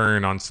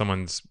return on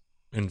someone's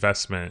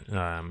investment.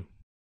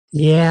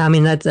 Yeah. I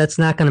mean, that's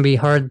not going to be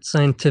hard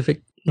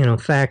scientific,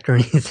 fact or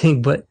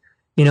anything. But,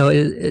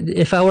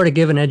 if I were to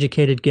give an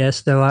educated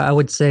guess, though, I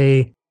would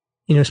say,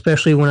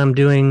 especially when I'm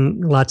doing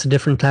lots of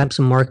different types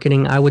of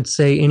marketing, I would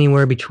say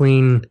anywhere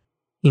between,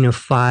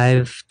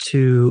 $500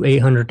 to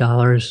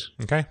 $800.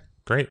 Okay,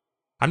 great.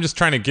 I'm just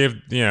trying to give,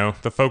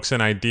 the folks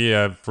an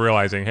idea of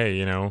realizing,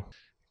 hey,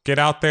 get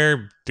out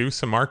there, do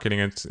some marketing.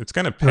 It's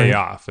going to pay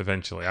off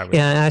eventually.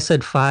 Yeah, I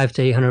said 500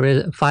 to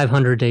 800,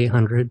 500 to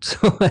 800.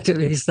 So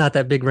it's not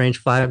that big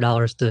range,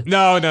 $5 to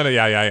No.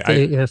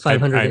 Yeah.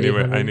 500 I to knew it.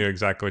 800. I knew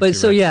exactly what But you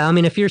so meant. yeah, I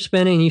mean, if you're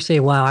spending, you say,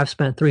 "Wow, I've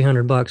spent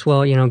 $300."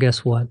 Well,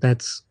 guess what?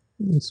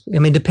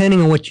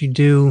 Depending on what you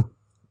do,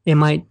 it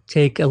might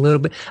take a little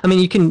bit. I mean,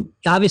 you can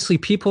obviously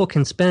people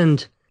can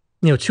spend,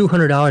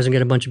 $200 and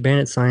get a bunch of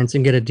Bandit signs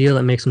and get a deal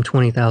that makes them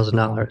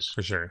 $20,000.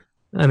 For sure.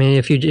 I mean,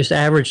 if you just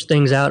average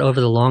things out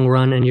over the long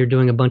run and you're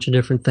doing a bunch of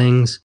different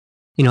things,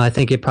 I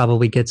think it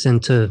probably gets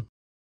into.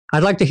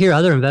 I'd like to hear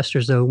other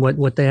investors though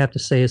what they have to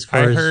say as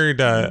far I as.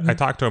 heard. I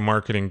talked to a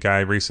marketing guy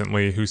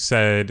recently who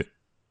said,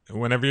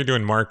 whenever you're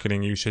doing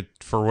marketing, you should,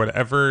 for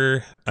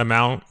whatever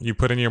amount you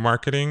put in your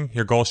marketing,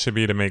 your goal should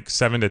be to make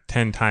 7 to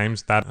 10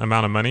 times that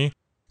amount of money.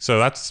 So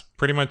that's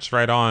pretty much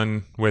right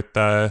on with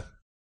the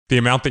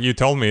amount that you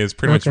told me is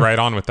pretty much right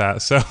on with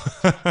that. So.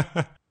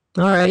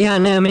 All right. Yeah.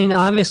 No, I mean,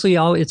 obviously,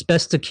 it's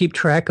best to keep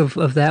track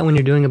of that when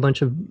you're doing a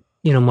bunch of,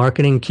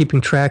 marketing, keeping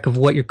track of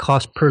what your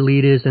cost per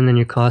lead is and then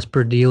your cost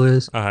per deal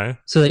is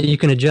so that you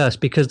can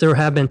adjust. Because there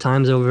have been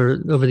times over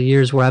the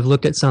years where I've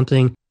looked at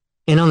something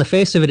and on the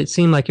face of it, it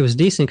seemed like it was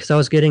decent because I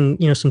was getting,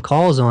 some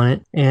calls on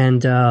it.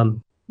 And,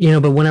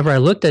 but whenever I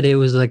looked at it, it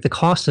was like the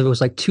cost of it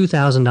was like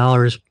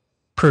 $2,000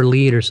 per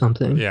lead or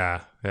something.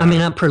 Yeah. I mean,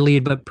 not per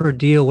lead, but per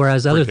deal.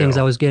 Whereas other things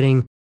I was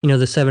getting,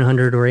 the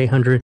 700 or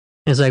 800.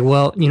 And it's like,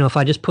 well, if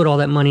I just put all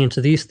that money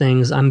into these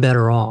things, I'm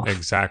better off.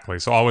 Exactly.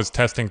 So always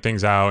testing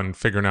things out and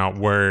figuring out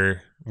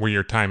where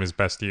your time is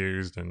best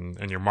used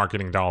and your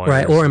marketing dollars.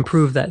 Right. Or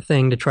improve that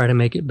thing to try to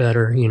make it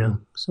better,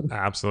 So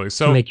absolutely.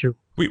 So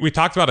we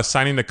talked about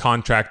assigning the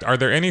contract. Are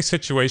there any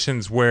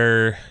situations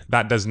where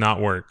that does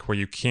not work, where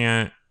you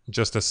can't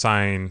just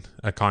assign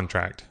a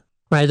contract?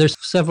 Right. There's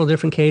several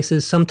different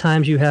cases.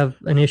 Sometimes you have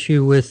an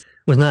issue with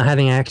not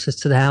having access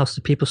to the house.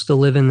 The people still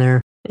live in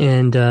there.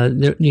 And,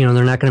 they're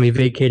not going to be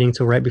vacating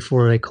till right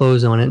before they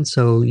close on it.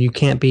 So you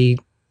can't be,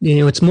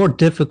 it's more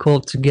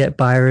difficult to get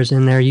buyers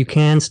in there. You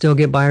can still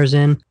get buyers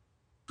in,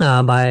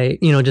 by,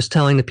 just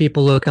telling the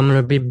people, look, I'm going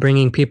to be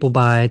bringing people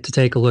by to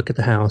take a look at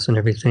the house and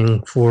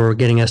everything for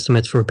getting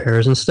estimates for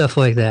repairs and stuff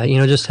like that.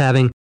 Just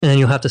having, and then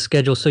you'll have to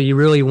schedule. So you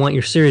really want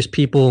your serious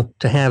people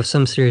to have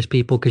some serious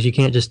people, because you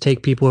can't just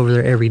take people over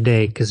there every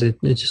day, because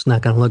it's just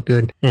not going to look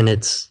good, and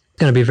it's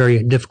going to be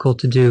very difficult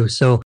to do.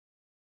 So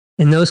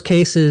in those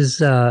cases,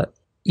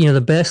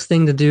 the best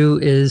thing to do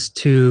is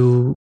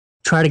to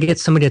try to get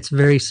somebody that's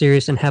very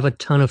serious and have a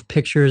ton of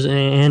pictures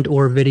and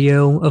or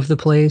video of the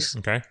place.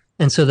 Okay.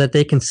 And so that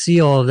they can see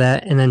all of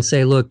that and then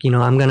say, look,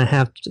 I'm going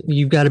to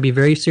you've got to be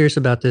very serious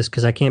about this,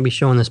 because I can't be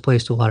showing this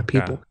place to a lot of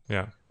people.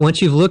 Yeah.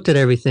 Once you've looked at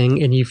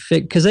everything and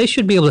because they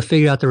should be able to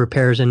figure out the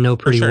repairs and know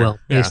pretty well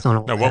based on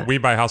all that. We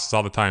buy houses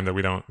all the time that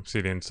we don't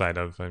see the inside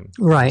of.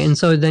 Right. And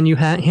so then you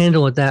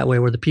handle it that way,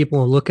 where the people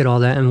will look at all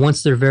that. And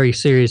once they're very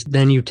serious,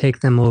 then you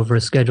take them over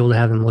a schedule to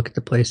have them look at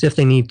the place if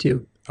they need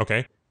to.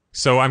 Okay.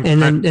 So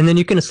and then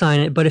you can assign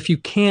it. But if you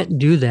can't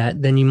do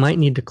that, then you might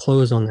need to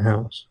close on the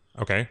house.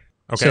 Okay.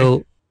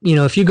 So,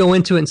 if you go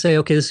into it and say,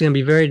 okay, this is going to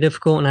be very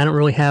difficult and I don't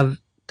really have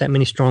that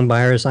many strong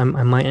buyers, I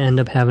might end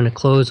up having to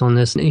close on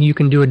this. And you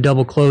can do a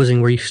double closing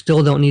where you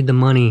still don't need the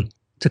money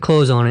to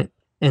close on it.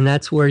 And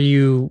that's where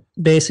you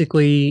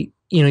basically,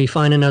 you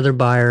find another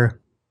buyer.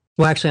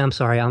 Well, actually, I'm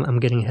sorry, I'm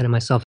getting ahead of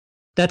myself.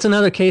 That's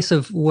another case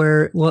of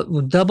where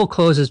double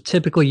close is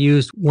typically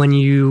used when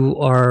you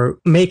are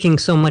making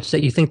so much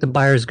that you think the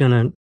buyer is going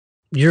to,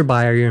 your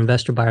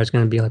investor buyer is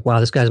going to be like, wow,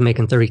 this guy's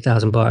making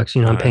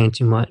 $30,000. I'm paying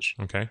too much.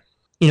 Okay.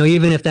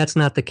 Even if that's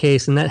not the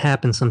case, and that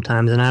happens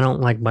sometimes, and I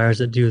don't like buyers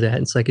that do that.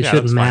 It's like it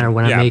shouldn't matter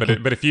when I'm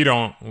making. But if you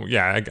don't,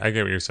 I get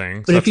what you're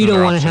saying. But if you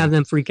don't want to have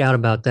them freak out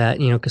about that,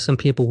 because some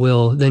people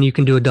will, then you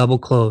can do a double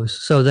close.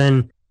 So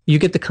then you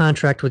get the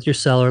contract with your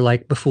seller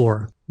like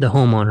before, the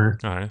homeowner,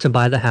 to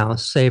buy the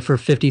house, say for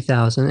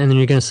 $50,000, and then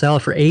you're going to sell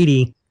it for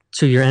 $80,000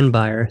 to your end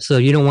buyer. So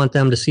you don't want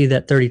them to see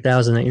that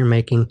 $30,000 that you're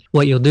making.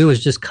 What you'll do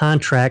is just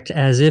contract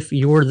as if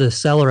you're the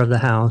seller of the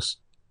house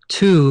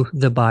to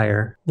the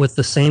buyer with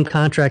the same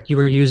contract you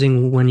were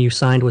using when you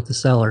signed with the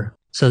seller.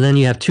 So then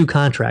you have two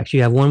contracts.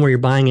 You have one where you're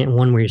buying it and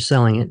one where you're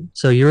selling it.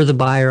 So you're the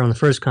buyer on the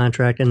first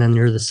contract, and then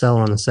you're the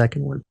seller on the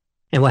second one.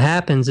 And what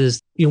happens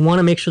is you want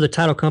to make sure the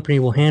title company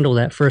will handle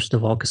that first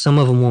of all, because some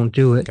of them won't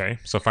do it. Okay,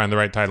 so find the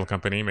right title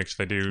company, make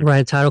sure they do.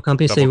 Right, title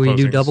company say we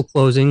do double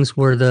closings,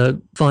 where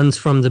the funds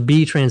from the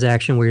B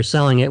transaction where you're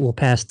selling it will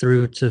pass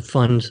through to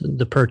fund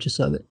the purchase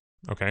of it.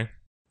 Okay.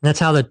 That's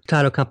how the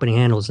title company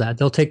handles that.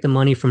 They'll take the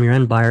money from your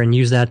end buyer and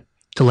use that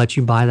to let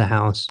you buy the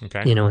house.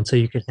 Okay. And so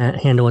you can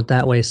handle it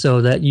that way,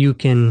 so that you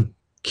can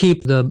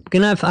keep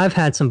and I've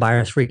had some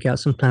buyers freak out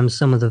sometimes,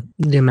 some of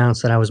the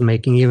amounts that I was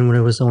making, even when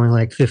it was only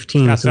like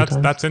 15.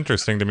 That's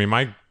interesting to me.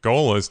 My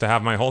goal is to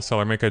have my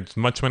wholesaler make as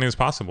much money as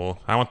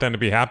possible. I want them to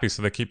be happy,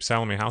 so they keep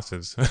selling me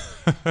houses.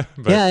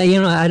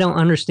 I don't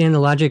understand the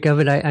logic of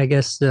it. I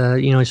guess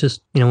it's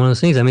just one of those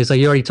things. I mean, it's like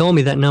you already told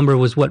me that number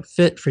was what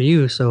fit for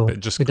you, so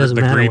it doesn't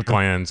matter. The greed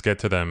glands get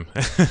to them.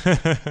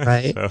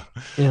 Right. So,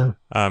 yeah.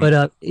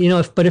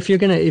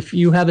 If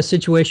you have a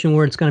situation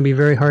where it's going to be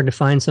very hard to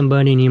find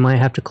somebody and you might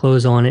have to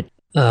close on it,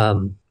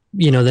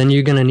 then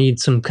you're going to need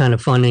some kind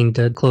of funding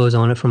to close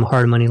on it from a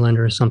hard money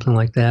lender or something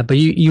like that. But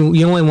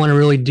you only want to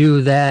really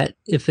do that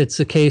if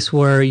it's a case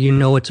where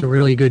it's a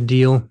really good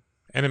deal.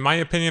 And in my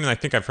opinion, and I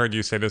think I've heard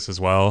you say this as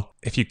well,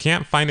 if you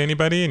can't find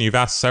anybody and you've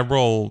asked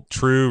several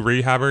true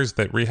rehabbers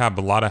that rehab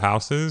a lot of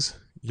houses,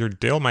 your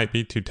deal might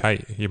be too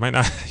tight. You might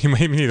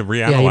need to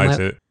reanalyze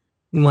it.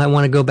 You might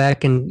want to go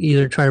back and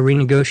either try to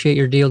renegotiate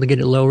your deal to get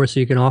it lower so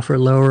you can offer it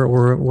lower,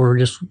 or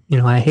just,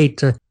 I hate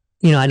to,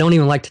 I don't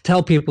even like to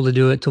tell people to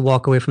do it, to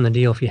walk away from the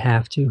deal if you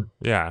have to.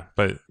 Yeah,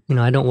 but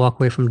I don't walk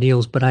away from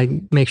deals, but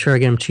I make sure I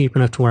get them cheap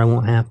enough to where I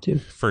won't have to.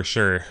 For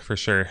sure.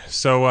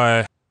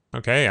 So,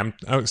 okay.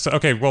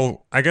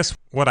 Well, I guess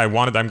what I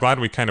wanted, I'm glad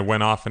we kind of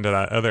went off into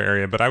that other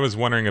area, but I was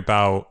wondering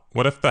about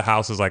what if the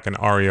house is like an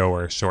REO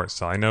or a short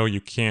sale? I know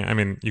you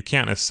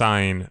can't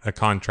assign a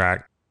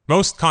contract.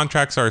 Most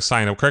contracts are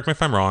assignable. Correct me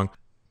if I'm wrong.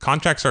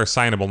 Contracts are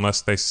assignable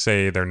unless they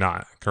say they're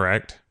not,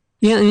 correct?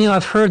 Yeah, and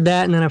I've heard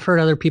that, and then I've heard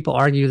other people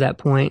argue that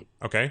point.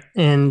 Okay.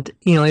 And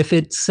if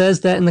it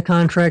says that in the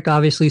contract,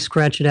 obviously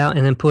scratch it out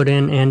and then put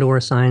in and or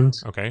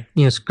assigns. Okay.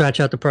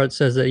 Scratch out the part that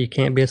says that you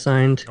can't be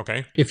assigned.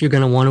 Okay. If you're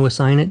going to want to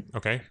assign it.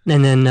 Okay.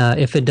 And then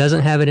if it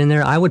doesn't have it in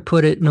there, I would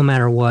put it no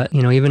matter what.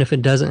 Even if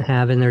it doesn't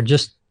have in there,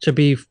 just to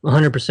be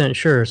 100%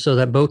 sure, so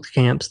that both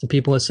camps, the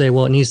people that say,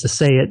 well, it needs to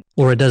say it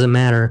or it doesn't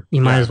matter,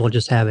 you might as well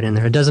just have it in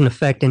there. It doesn't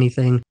affect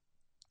anything.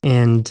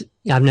 And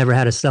I've never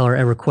had a seller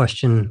ever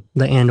question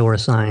the and or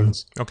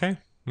assigns. Okay.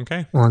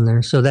 On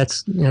there. So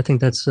I think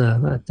that's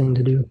a thing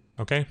to do.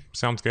 Okay.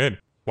 Sounds good.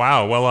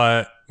 Wow.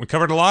 Well, we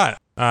covered a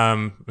lot.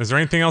 Is there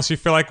anything else you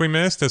feel like we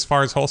missed as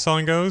far as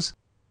wholesaling goes?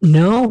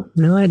 No,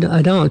 I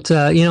don't.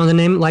 The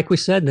name, like we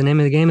said, the name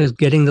of the game is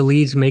getting the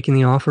leads, making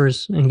the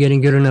offers, and getting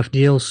good enough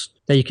deals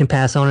that you can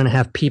pass on and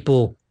have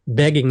people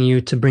begging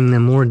you to bring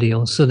them more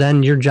deals. So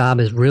then your job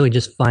is really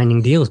just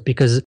finding deals,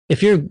 because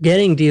if you're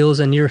getting deals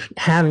and you're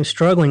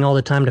struggling all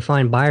the time to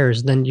find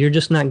buyers, then you're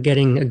just not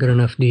getting a good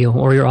enough deal,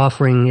 or you're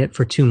offering it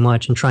for too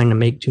much and trying to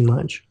make too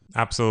much.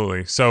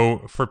 Absolutely. So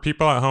for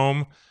people at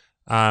home,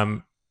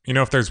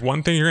 if there's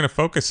one thing you're going to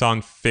focus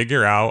on,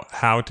 figure out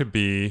how to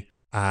be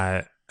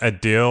a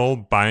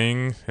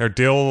getting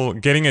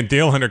a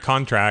deal under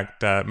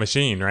contract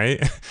machine,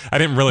 right? I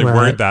didn't really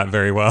word that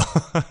very well.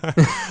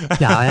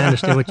 Yeah, I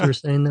understand what you were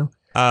saying though.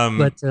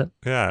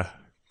 Yeah,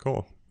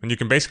 cool. And you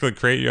can basically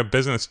create a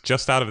business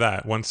just out of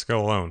that one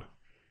skill alone.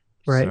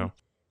 Right. So,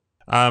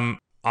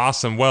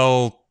 awesome.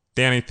 Well,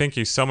 Danny, thank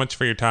you so much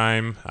for your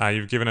time.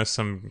 You've given us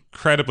some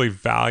incredibly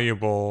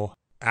valuable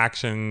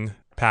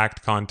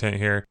action-packed content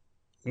here.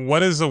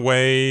 What is a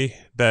way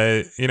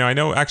that, I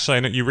know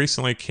you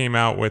recently came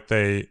out with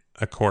a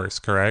course,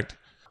 correct?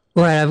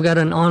 Right. I've got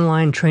an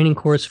online training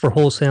course for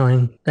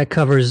wholesaling that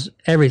covers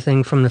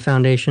everything from the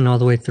foundation all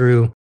the way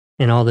through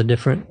and all the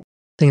different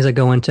things that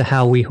go into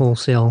how we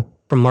wholesale,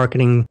 from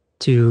marketing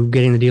to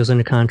getting the deals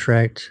under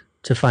contract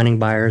to finding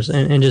buyers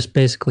and just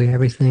basically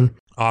everything.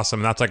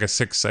 Awesome. That's like I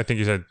think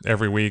you said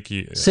every week.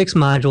 6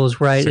 modules,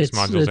 right? Six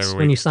modules every week.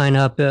 When you sign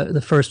up,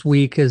 the first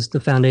week is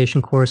the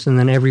foundation course, and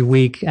then every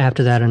week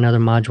after that, another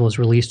module is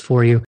released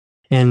for you.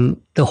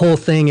 And the whole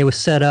thing, it was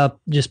set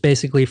up just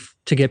basically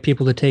to get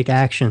people to take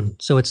action.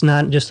 So it's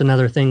not just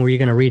another thing where you're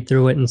going to read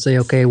through it and say,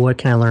 okay, what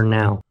can I learn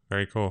now?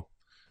 Very cool.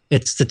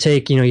 It's to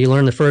take, you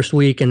learn the first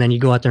week and then you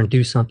go out there and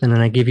do something,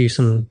 and I give you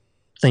some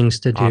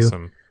things to do.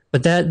 Awesome.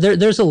 But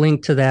there's a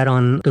link to that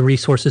on the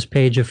resources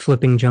page of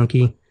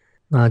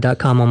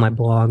flippingjunkie.com on my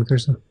blog.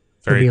 There's a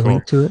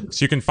link to it.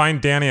 So you can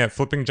find Danny at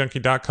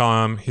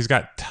flippingjunkie.com. He's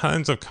got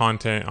tons of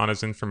content on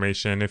his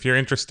information. If you're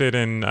interested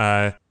in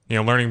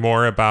learning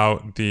more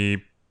about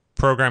the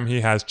program he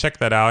has, check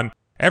that out. And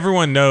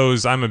everyone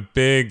knows I'm a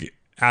big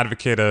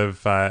advocate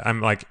of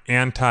I'm like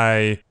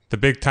anti the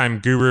big time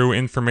guru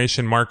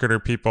information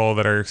marketer people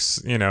that are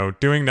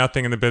doing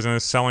nothing in the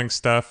business, selling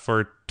stuff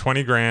for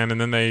 20 grand, and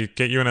then they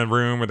get you in a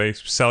room where they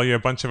sell you a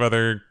bunch of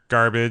other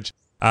garbage.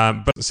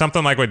 But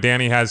something like what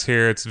Danny has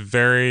here, it's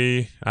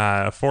very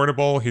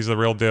affordable. He's the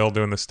real deal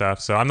doing the stuff.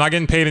 So I'm not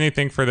getting paid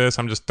anything for this.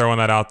 I'm just throwing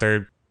that out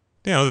there.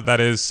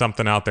 That is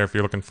something out there if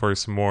you're looking for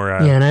some more.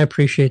 Yeah, and I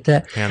appreciate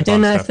that.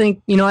 And I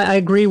think, I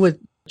agree with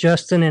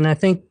Justin, and I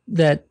think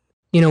that,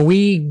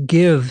 we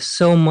give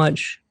so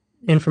much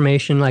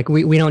information. Like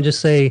we don't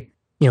just say,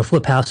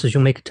 flip houses,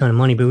 you'll make a ton of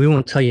money, but we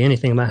won't tell you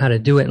anything about how to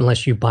do it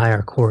unless you buy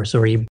our course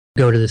or you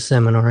go to the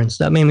seminar and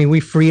stuff. I mean, we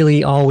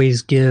freely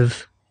always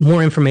give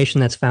more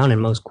information that's found in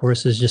most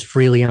courses just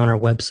freely on our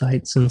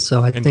websites. And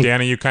so I think...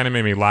 Danny, you kind of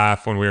made me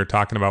laugh when we were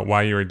talking about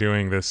why you were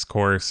doing this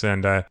course.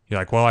 And you're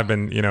like, well, I've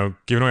been,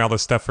 giving away all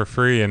this stuff for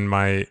free. And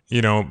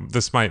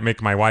this might make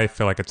my wife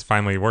feel like it's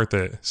finally worth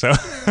it. So,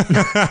 so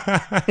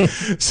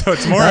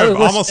it's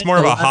almost more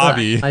of a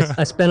hobby.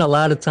 I spent a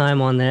lot of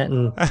time on that.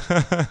 And,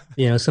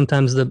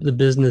 sometimes the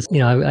business,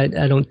 I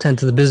don't tend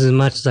to the business as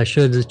much as I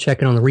should, just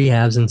checking on the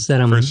rehabs instead.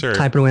 I'm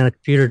typing away on the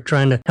computer,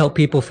 trying to help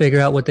people figure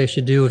out what they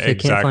should do if they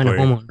can't find a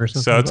homeowner.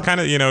 So it's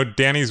kind of,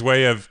 Danny's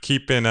way of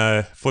keeping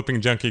a Flipping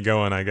Junkie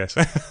going, I guess.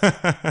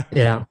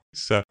 Yeah.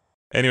 So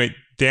anyway,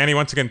 Danny,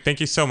 once again, thank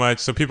you so much.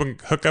 So people can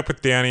hook up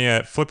with Danny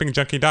at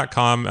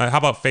flippingjunkie.com. How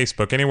about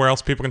Facebook? Anywhere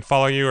else people can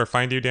follow you or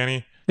find you,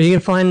 Danny? You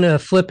can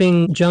find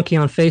Flipping Junkie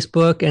on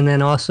Facebook and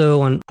then also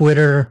on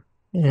Twitter.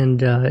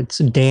 And it's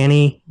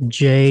Danny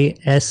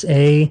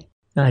JSA.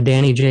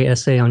 Danny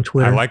JSA on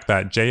Twitter. I like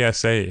that.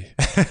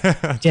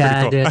 JSA.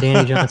 Yeah, cool.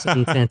 Danny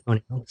Johnson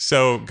Antonio.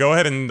 So go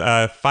ahead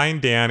and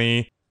find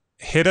Danny.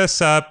 Hit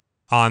us up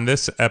on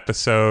this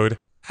episode.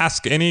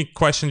 Ask any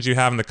questions you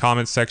have in the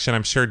comments section.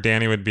 I'm sure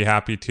Danny would be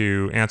happy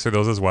to answer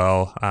those as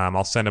well.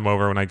 I'll send them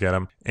over when I get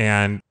them.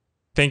 And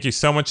thank you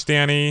so much,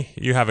 Danny.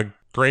 You have a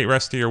great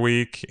rest of your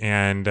week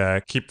and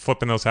keep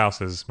flipping those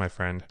houses, my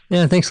friend.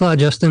 Yeah, thanks a lot,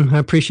 Justin. I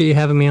appreciate you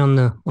having me on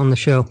the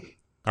show.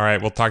 All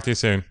right, we'll talk to you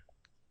soon.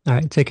 All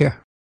right, take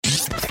care.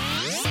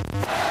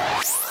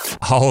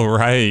 All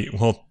right.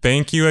 Well,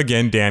 thank you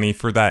again, Danny,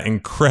 for that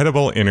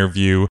incredible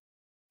interview.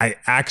 I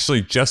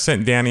actually just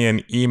sent Danny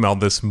an email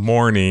this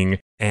morning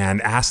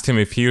and asked him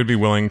if he would be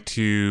willing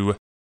to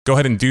go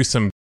ahead and do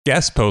some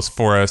guest posts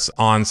for us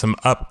on some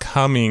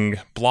upcoming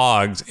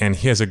blogs, and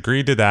he has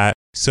agreed to that.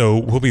 So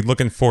we'll be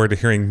looking forward to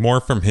hearing more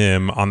from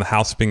him on the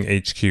House Flipping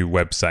HQ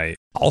website.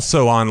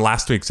 Also on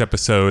last week's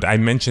episode, I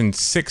mentioned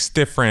 6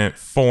 different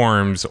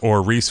forms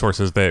or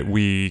resources that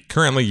we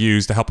currently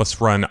use to help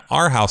us run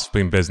our house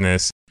flipping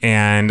business.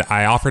 And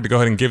I offered to go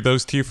ahead and give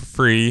those to you for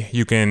free.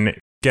 You can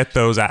get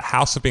those at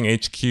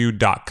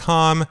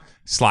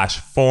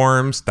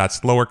houseflippinghq.com/forms. That's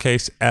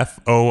lowercase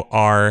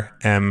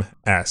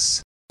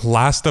FORMS.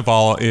 Last of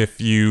all,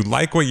 if you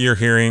like what you're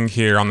hearing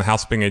here on the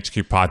House Flipping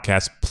HQ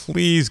podcast,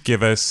 please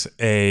give us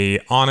a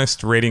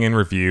honest rating and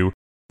review.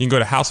 You can go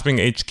to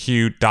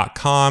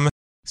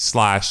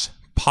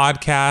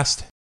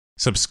houseflippinghq.com/podcast,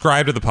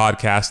 subscribe to the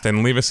podcast,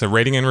 and leave us a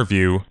rating and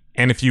review.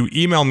 And if you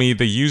email me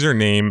the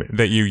username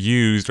that you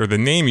used or the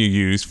name you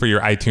used for your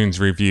iTunes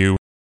review,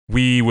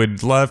 we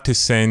would love to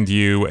send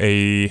you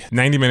a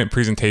 90-minute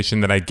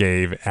presentation that I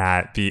gave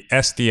at the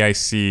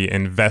SDIC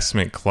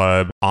Investment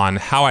Club on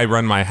how I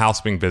run my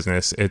house flipping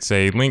business. It's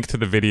a link to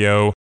the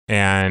video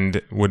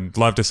and would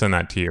love to send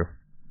that to you.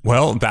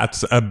 Well,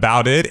 that's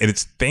about it.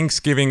 It's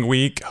Thanksgiving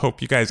week.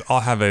 Hope you guys all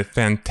have a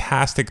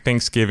fantastic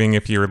Thanksgiving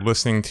if you're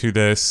listening to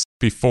this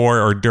before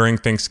or during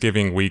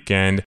Thanksgiving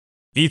weekend.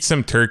 Eat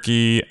some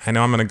turkey. I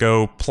know I'm going to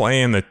go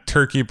play in the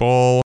turkey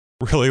bowl.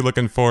 Really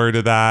looking forward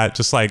to that.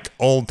 Just like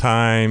old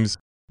times.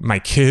 My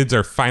kids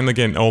are finally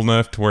getting old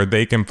enough to where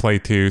they can play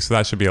too, so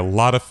that should be a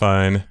lot of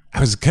fun. I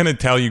was going to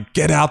tell you,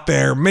 get out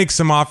there, make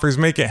some offers,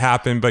 make it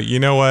happen. But you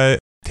know what?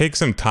 Take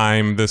some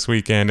time this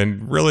weekend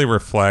and really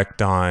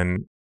reflect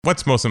on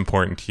what's most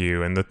important to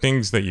you and the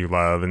things that you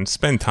love, and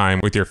spend time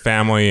with your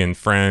family and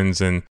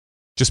friends and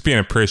just being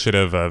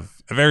appreciative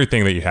of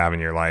everything that you have in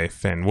your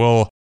life. And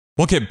we'll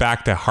get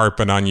back to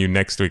harping on you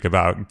next week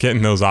about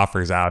getting those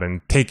offers out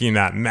and taking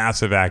that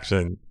massive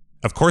action.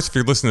 Of course, if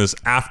you're listening to this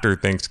after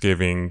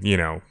Thanksgiving,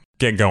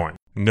 get going.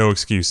 No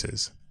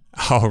excuses.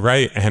 All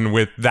right. And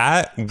with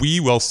that, we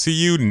will see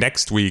you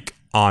next week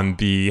on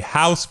the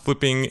House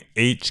Flipping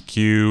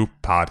HQ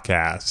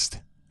podcast.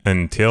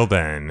 Until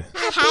then.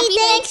 Happy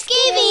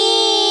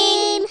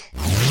Thanksgiving!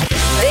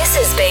 This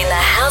has been the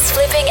House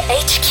Flipping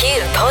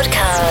HQ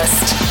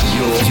podcast.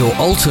 Your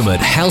ultimate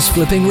house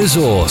flipping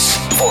resource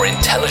for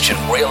intelligent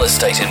real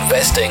estate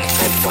investing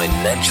and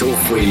financial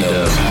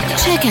freedom.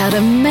 Check out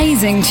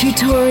amazing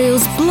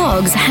tutorials,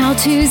 blogs,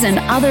 how-tos, and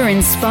other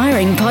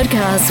inspiring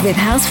podcasts with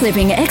house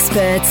flipping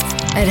experts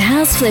at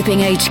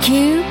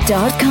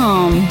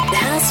houseflippinghq.com.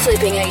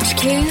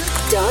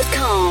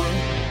 houseflippinghq.com.